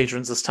to the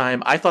patrons this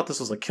time. I thought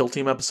this was a Kill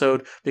Team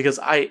episode because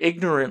I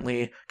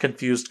ignorantly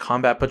confused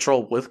Combat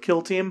Patrol with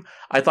Kill Team.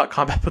 I thought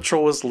Combat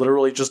Patrol was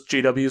literally just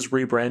GW's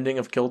rebranding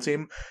of Kill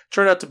Team.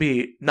 Turned out to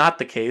be not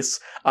the case.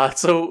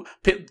 So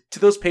to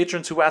those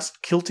patrons who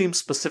asked Kill Team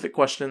specific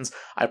questions,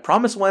 I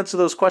promise we'll answer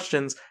those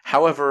questions.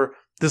 However,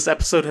 this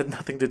episode had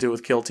nothing to do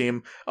with Kill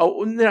Team.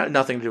 Oh,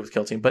 nothing to do with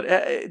Kill Team, but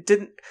it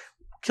didn't.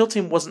 Kill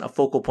Team wasn't a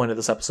focal point of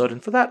this episode,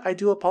 and for that, I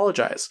do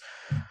apologize.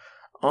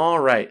 All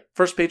right.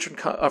 First question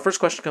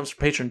comes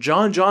from patron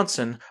John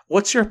Johnson.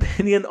 What's your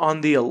opinion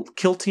on the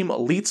Kill Team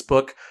Elites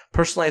book?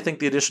 Personally, I think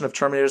the addition of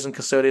Terminators and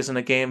Custodians in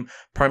a game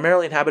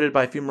primarily inhabited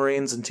by a few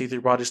Marines and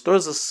T3 bodies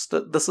throws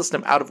the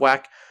system out of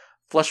whack.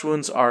 Flesh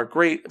wounds are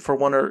great for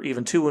 1 or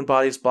even 2 wound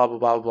bodies, blah, blah,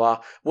 blah,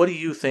 blah. What do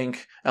you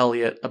think,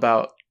 Elliot,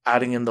 about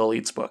adding in the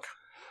Elites book?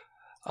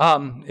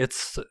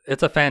 It's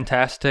a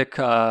fantastic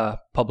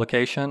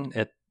publication.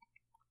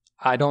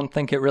 I don't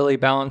think it really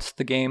balanced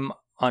the game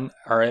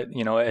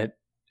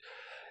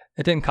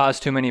it didn't cause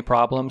too many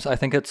problems. I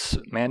think it's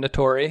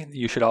mandatory.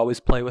 You should always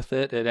play with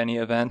it at any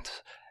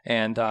event.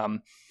 And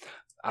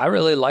I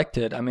really liked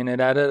it. I mean, it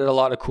added a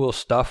lot of cool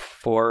stuff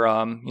for,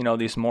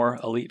 these more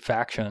elite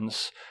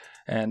factions.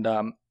 And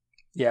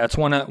it's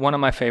one of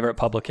my favorite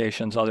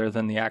publications other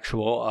than the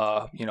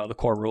actual, the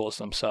core rules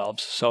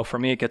themselves. So for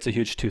me, it gets a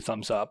huge 2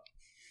 thumbs up.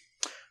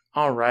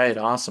 All right,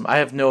 awesome. I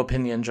have no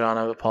opinion, John.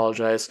 I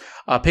apologize.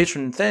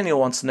 Patron Nathaniel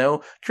wants to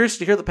know, curious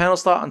to hear the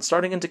panel's thought on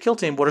starting into Kill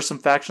Team. What are some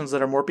factions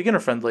that are more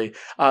beginner-friendly?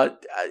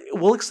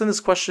 We'll extend this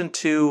question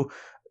to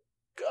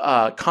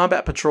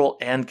Combat Patrol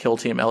and Kill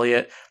Team,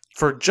 Elliot.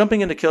 For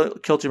jumping into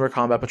Kill Team or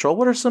Combat Patrol,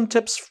 what are some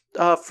tips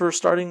for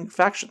starting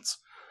factions?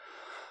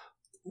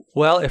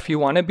 Well, if you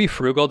want to be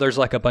frugal, there's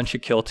like a bunch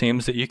of Kill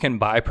Teams that you can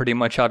buy pretty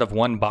much out of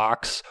one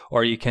box,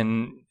 or you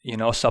can,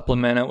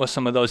 supplement it with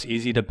some of those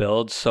easy to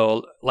build.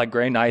 So like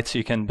Grey Knights,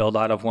 you can build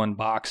out of one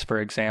box, for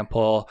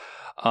example.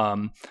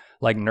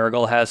 Like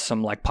Nurgle has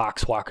some like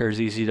Poxwalkers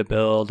easy to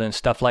build and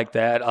stuff like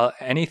that.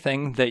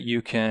 Anything that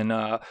you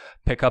can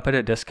pick up at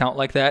a discount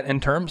like that.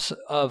 In terms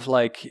of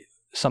like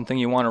something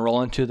you want to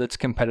roll into that's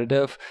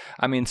competitive,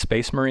 I mean,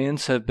 Space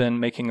Marines have been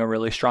making a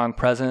really strong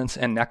presence,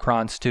 and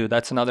Necrons too.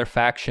 That's another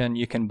faction.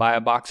 You can buy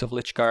a box of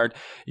Lich Guard.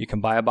 You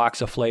can buy a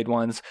box of Flayed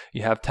Ones.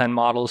 You have 10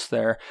 models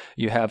there.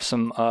 You have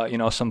some,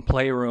 some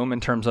playroom in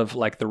terms of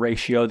like the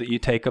ratio that you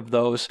take of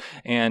those.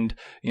 And,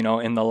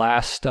 in the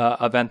last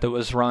event that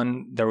was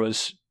run, there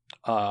was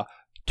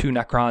 2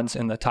 Necrons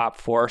in the top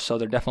 4, so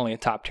they're definitely a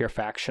top tier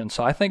faction.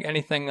 So I think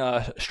anything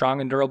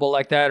strong and durable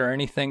like that, or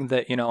anything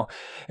that,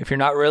 if you're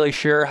not really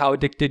sure how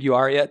addicted you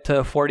are yet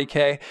to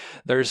 40K,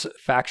 there's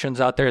factions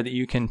out there that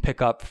you can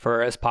pick up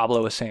for, as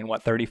Pablo was saying,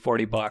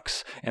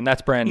 $30-$40, and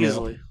that's brand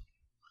Easily. new.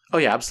 Oh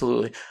yeah,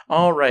 absolutely.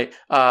 All right.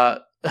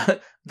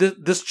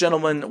 This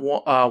gentleman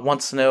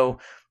wants to know,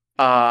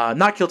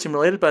 not Kill Team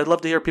related, but I'd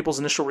love to hear people's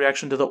initial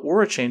reaction to the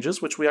aura changes,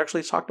 which we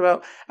actually talked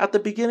about at the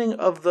beginning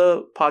of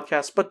the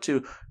podcast, but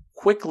to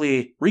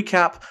quickly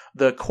recap,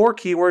 the core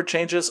keyword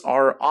changes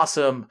are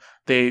awesome.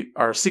 They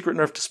are secret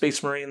nerf to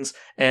Space Marines,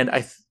 and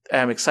I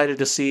am excited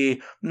to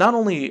see not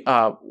only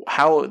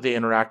how they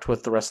interact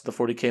with the rest of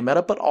the 40K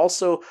meta, but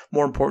also,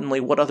 more importantly,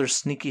 what other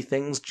sneaky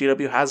things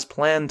GW has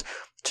planned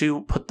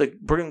to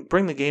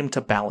bring the game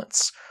to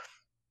balance.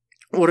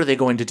 What are they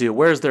going to do?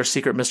 Where's their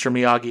secret Mr.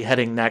 Miyagi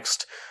heading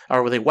next?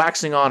 Are they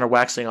waxing on or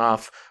waxing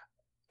off?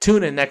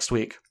 Tune in next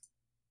week.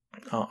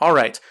 All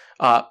right.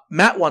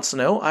 Matt wants to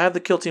know, I have the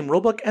Kill Team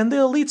rulebook and the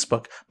Elites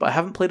book, but I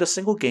haven't played a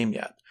single game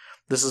yet.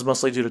 This is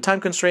mostly due to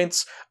time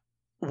constraints.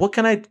 What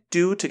can I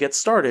do to get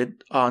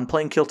started on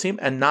playing Kill Team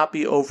and not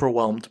be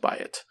overwhelmed by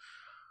it?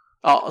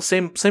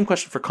 Same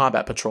question for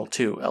Combat Patrol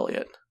too,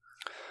 Elliot.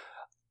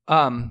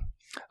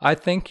 I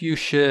think you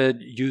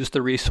should use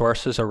the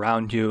resources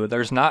around you.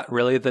 There's not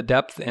really the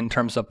depth in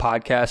terms of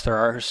podcasts. There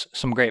are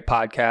some great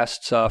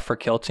podcasts for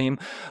Kill Team,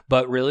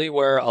 but really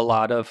where a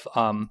lot of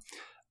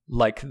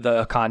like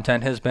the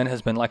content has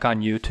been like on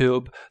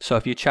YouTube. So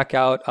if you check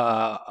out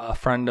a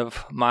friend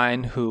of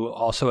mine who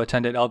also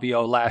attended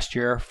LVO last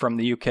year from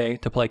the UK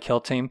to play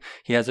Kill Team,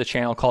 he has a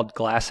channel called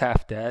Glass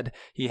Half Dead.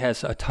 He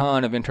has a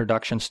ton of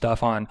introduction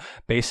stuff on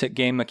basic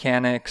game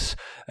mechanics,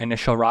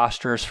 initial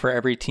rosters for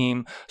every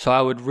team. So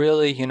I would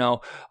really,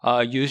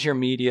 use your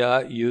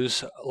media,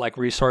 use like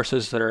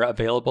resources that are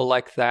available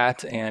like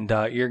that, and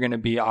you're going to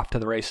be off to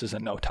the races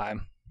in no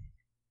time.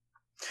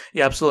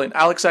 Yeah, absolutely. And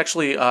Alex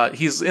actually,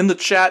 he's in the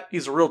chat.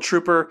 He's a real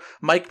trooper.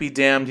 Mike be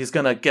damned. He's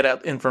going to get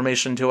out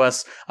information to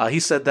us. He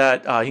said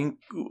that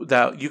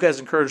that you guys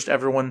encouraged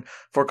everyone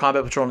for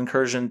Combat Patrol and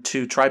Incursion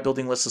to try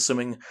building lists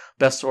assuming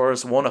best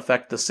auras won't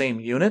affect the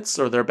same units,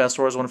 or their best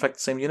auras won't affect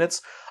the same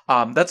units.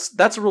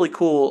 That's a really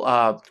cool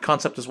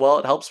concept as well.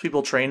 It helps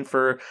people train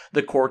for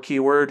the core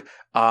keyword.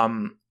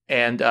 It's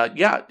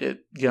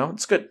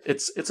good.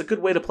 It's a good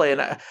way to play.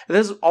 And it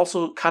is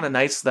also kind of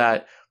nice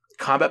that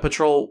Combat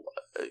Patrol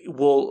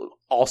will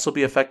also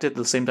be affected at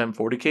the same time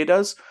 40K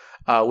does,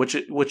 which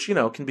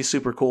can be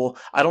super cool.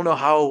 I don't know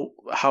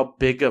how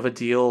big of a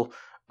deal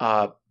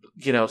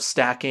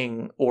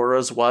stacking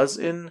auras was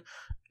in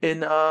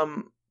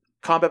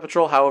Combat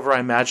Patrol. However,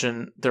 I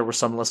imagine there were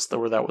some lists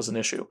where that was an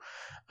issue.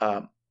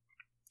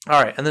 All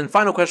right, and then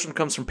final question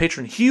comes from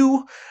patron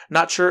Hugh.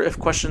 Not sure if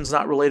questions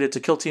not related to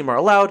Kill Team are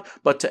allowed,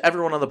 but to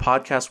everyone on the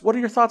podcast, what are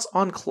your thoughts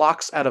on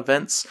clocks at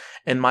events?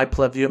 In my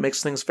pleb view, it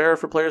makes things fairer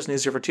for players and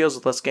easier for TOs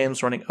with less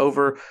games running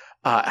over.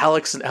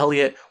 Alex and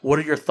Elliot, what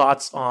are your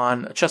thoughts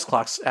on chess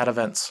clocks at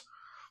events?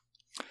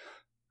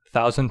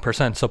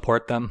 1,000%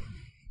 support them.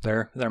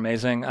 They're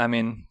amazing. I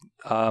mean,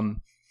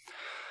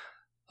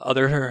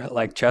 other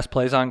like chess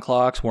plays on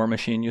clocks. War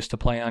Machine used to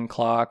play on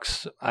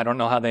clocks. I don't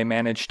know how they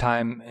manage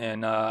time in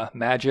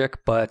Magic,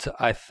 but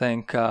I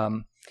think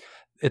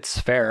it's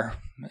fair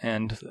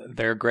and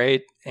they're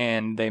great.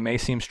 And they may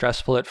seem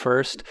stressful at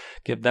first.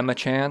 Give them a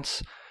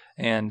chance,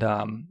 and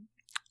don't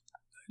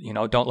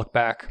look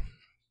back.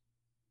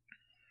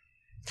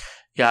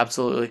 Yeah,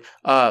 absolutely.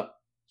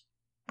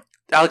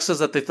 Alex says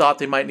that they thought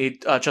they might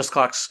need chess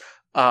clocks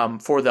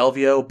for the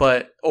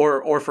LVO,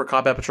 or for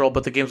Combat Patrol,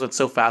 but the games went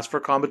so fast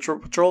for Combat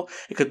Patrol,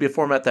 it could be a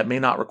format that may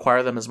not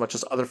require them as much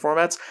as other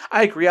formats.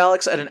 I agree,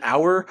 Alex. At an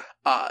hour,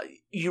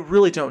 you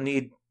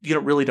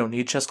don't really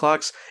need chess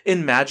clocks.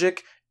 In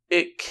Magic,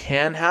 it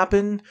can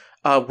happen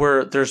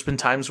where there's been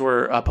times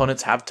where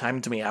opponents have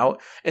timed me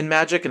out in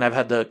Magic, and I've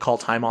had to call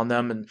time on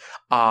them. And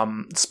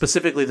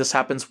specifically, this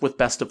happens with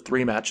best of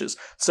 3 matches.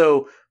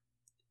 So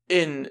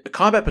in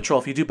Combat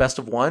Patrol, if you do best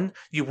of 1,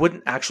 you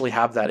wouldn't actually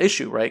have that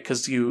issue, right?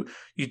 Because you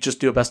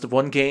just do a best of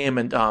 1 game,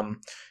 and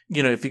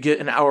if you get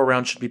an hour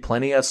round, should be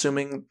plenty,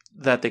 assuming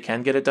that they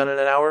can get it done in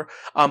an hour.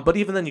 But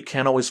even then, you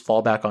can always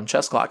fall back on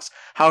chess clocks.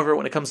 However,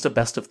 when it comes to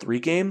best of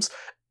 3 games,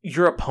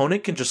 your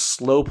opponent can just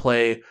slow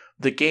play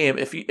the game.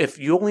 If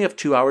you only have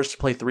 2 hours to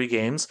play 3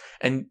 games,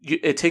 and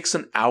it takes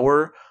an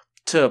hour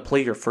to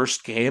play your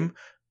first game,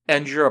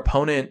 and your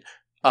opponent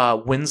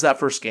wins that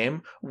first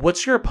game,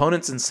 what's your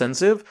opponent's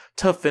incentive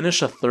to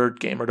finish a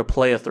third game or to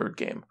play a third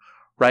game,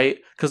 right?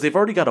 Because they've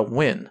already got a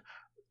win.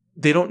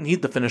 They don't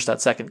need to finish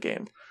that second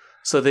game.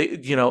 So they,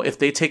 if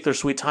they take their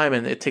sweet time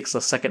and it takes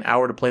a second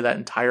hour to play that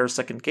entire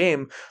second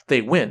game, they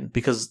win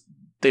because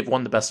they've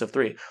won the best of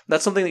 3.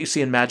 That's something that you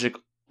see in Magic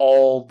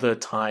all the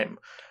time.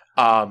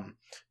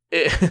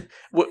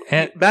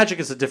 Magic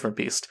is a different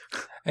beast.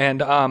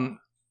 And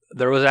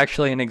there was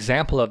actually an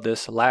example of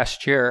this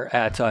last year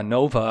at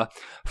Nova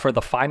for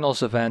the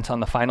finals event.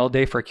 On the final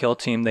day for Kill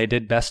Team, they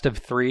did best of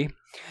 3,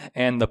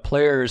 and the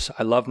players.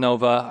 I love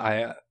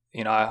Nova.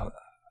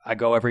 I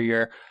go every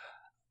year,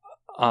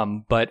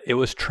 but it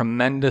was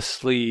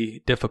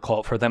tremendously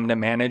difficult for them to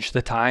manage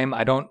the time.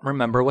 I don't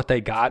remember what they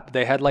got.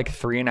 They had like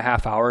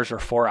 3.5 hours or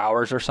 4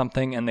 hours or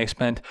something, and they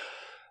spent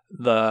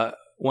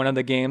one of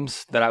the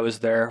games that I was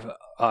there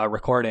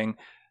recording.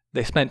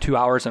 They spent 2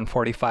 hours and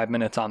 45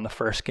 minutes on the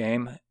first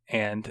game.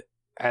 And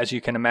as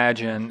you can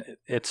imagine,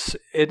 it's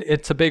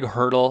a big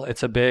hurdle.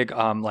 It's a big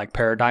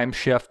paradigm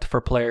shift for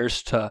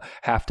players to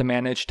have to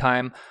manage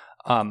time.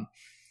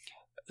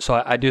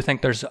 So I do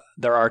think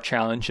there are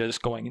challenges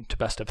going into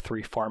best of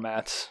 3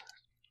 formats.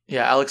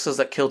 Yeah, Alex says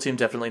that Kill Team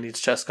definitely needs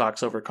chess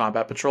clocks over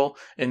Combat Patrol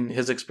in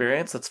his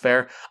experience. That's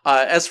fair.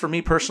 As for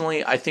me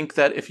personally, I think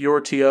that if you're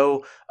a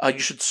TO, you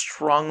should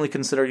strongly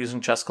consider using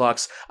chess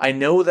clocks. I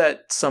know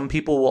that some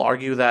people will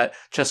argue that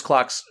chess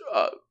clocks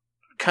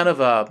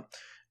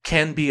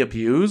can be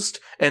abused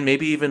and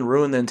maybe even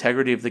ruin the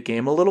integrity of the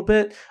game a little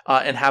bit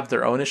and have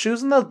their own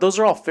issues. And those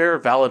are all fair,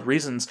 valid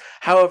reasons.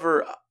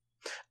 However,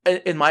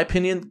 in my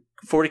opinion,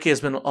 40K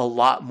has been a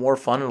lot more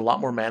fun and a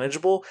lot more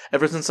manageable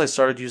ever since I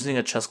started using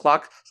a chess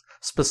clock,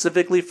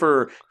 specifically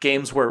for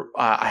games where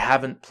I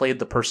haven't played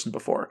the person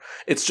before.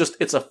 It's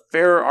a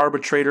fair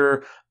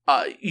arbitrator.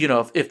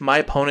 If my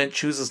opponent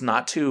chooses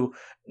not to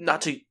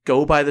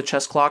go by the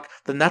chess clock,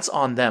 then that's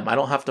on them. I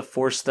don't have to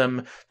force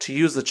them to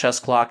use the chess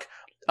clock.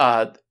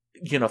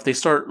 If they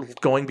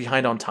start going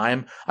behind on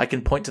time, I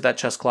can point to that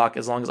chess clock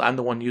as long as I'm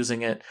the one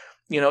using it.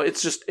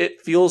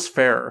 It feels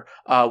fair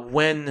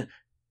when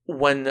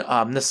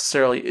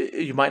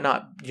necessarily you might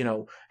not,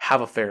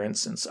 have a fair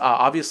instance.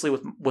 Obviously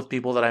with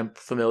people that I'm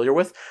familiar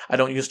with, I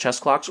don't use chess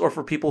clocks, or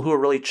for people who are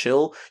really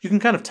chill, you can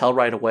kind of tell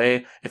right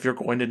away if you're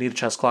going to need a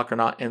chess clock or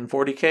not in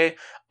 40K.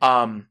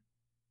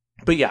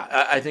 But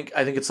yeah, I think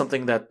it's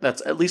something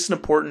that's at least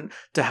important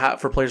to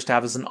have for players to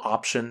have as an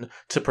option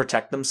to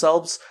protect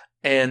themselves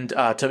and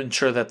to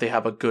ensure that they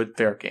have a good,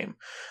 fair game.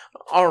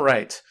 All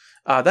right.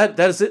 That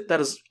is it. That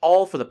is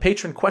all for the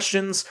patron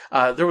questions.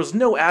 There was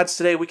no ads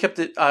today. We kept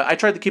it. I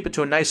tried to keep it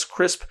to a nice,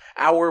 crisp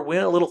hour. We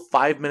went a little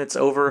 5 minutes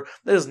over.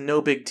 That is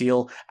no big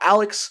deal.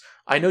 Alex,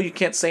 I know you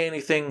can't say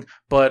anything,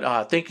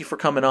 but thank you for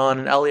coming on,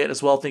 and Elliot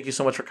as well. Thank you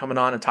so much for coming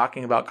on and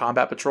talking about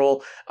Combat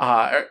Patrol.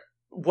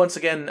 Once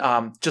again,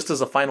 just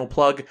as a final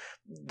plug,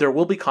 there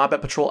will be Combat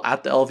Patrol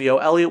at the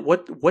LVO. Elliot,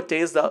 what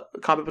day is the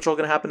Combat Patrol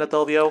going to happen at the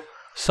LVO?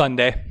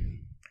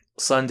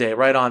 Sunday,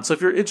 right on. So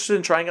if you're interested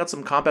in trying out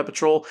some Combat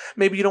Patrol,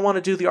 maybe you don't want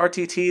to do the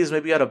RTTs,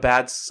 maybe you had a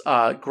bad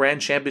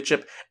Grand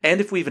Championship,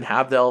 and if we even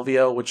have the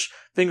LVO, which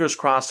fingers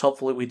crossed,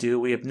 hopefully we do.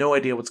 We have no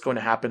idea what's going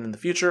to happen in the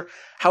future.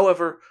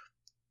 However,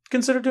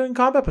 consider doing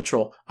Combat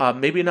Patrol.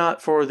 Maybe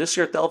not for this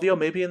year at the LVO,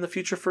 maybe in the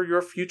future for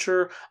your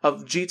future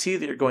of GT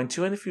that you're going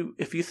to. And if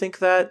you think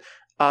that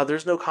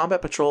there's no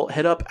Combat Patrol,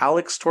 hit up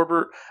Alex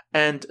Torbert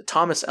and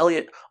Thomas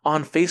Elliott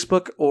on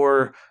Facebook,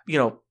 or,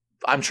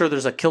 I'm sure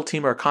there's a Kill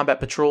Team or a Combat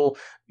Patrol,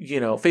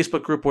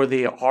 Facebook group where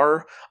they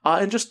are,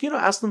 and just,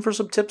 ask them for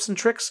some tips and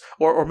tricks,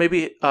 or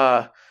maybe,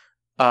 Alex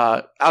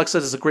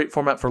says it's a great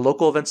format for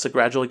local events to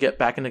gradually get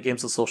back into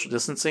games with social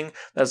distancing.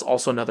 That is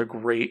also another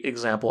great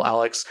example,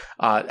 Alex.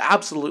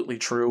 Absolutely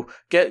true.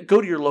 Go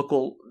to your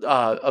local,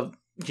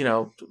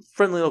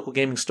 friendly local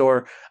gaming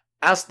store.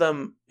 Ask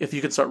them if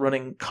you can start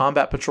running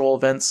Combat Patrol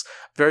events,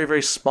 very,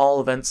 very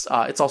small events.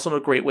 It's also a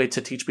great way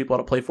to teach people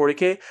how to play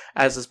 40K,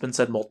 as has been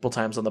said multiple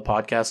times on the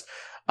podcast.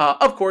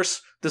 Of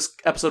course, this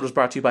episode was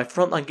brought to you by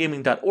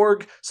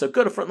FrontlineGaming.org, so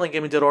go to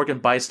FrontlineGaming.org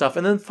and buy stuff.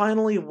 And then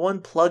finally,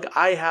 one plug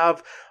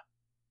I've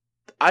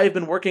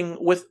been working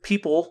with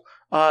people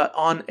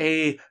on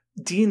a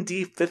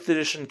D&D 5th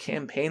edition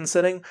campaign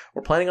setting.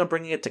 We're planning on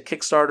bringing it to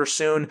Kickstarter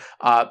soon.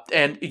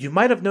 And you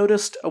might have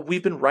noticed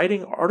we've been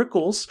writing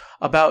articles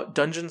about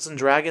Dungeons and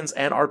Dragons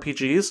and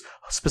RPGs,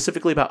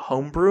 specifically about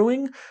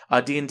homebrewing,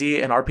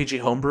 D&D and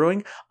RPG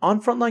homebrewing on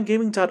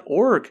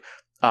frontlinegaming.org.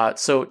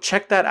 So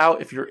check that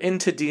out if you're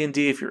into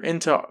D&D, if you're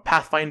into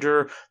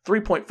Pathfinder,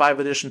 3.5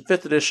 edition,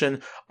 5th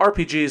edition,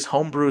 RPGs,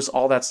 homebrews,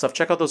 all that stuff.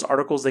 Check out those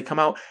articles. They come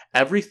out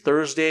every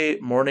Thursday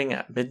morning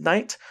at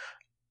midnight.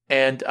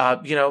 And,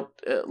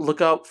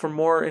 look out for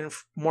more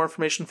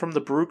information from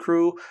the Brew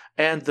Crew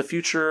and the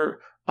future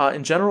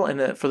in general.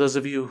 And for those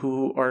of you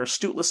who are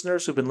astute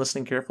listeners who've been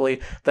listening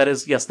carefully, that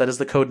is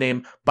the code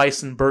name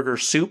Bison Burger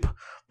Soup.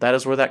 That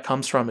is where that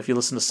comes from if you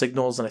listen to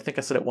Signals. And I think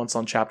I said it once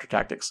on Chapter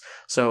Tactics.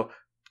 So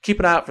keep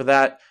an eye out for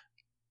that.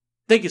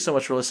 Thank you so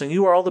much for listening.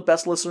 You are all the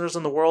best listeners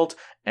in the world.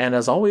 And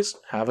as always,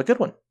 have a good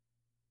one.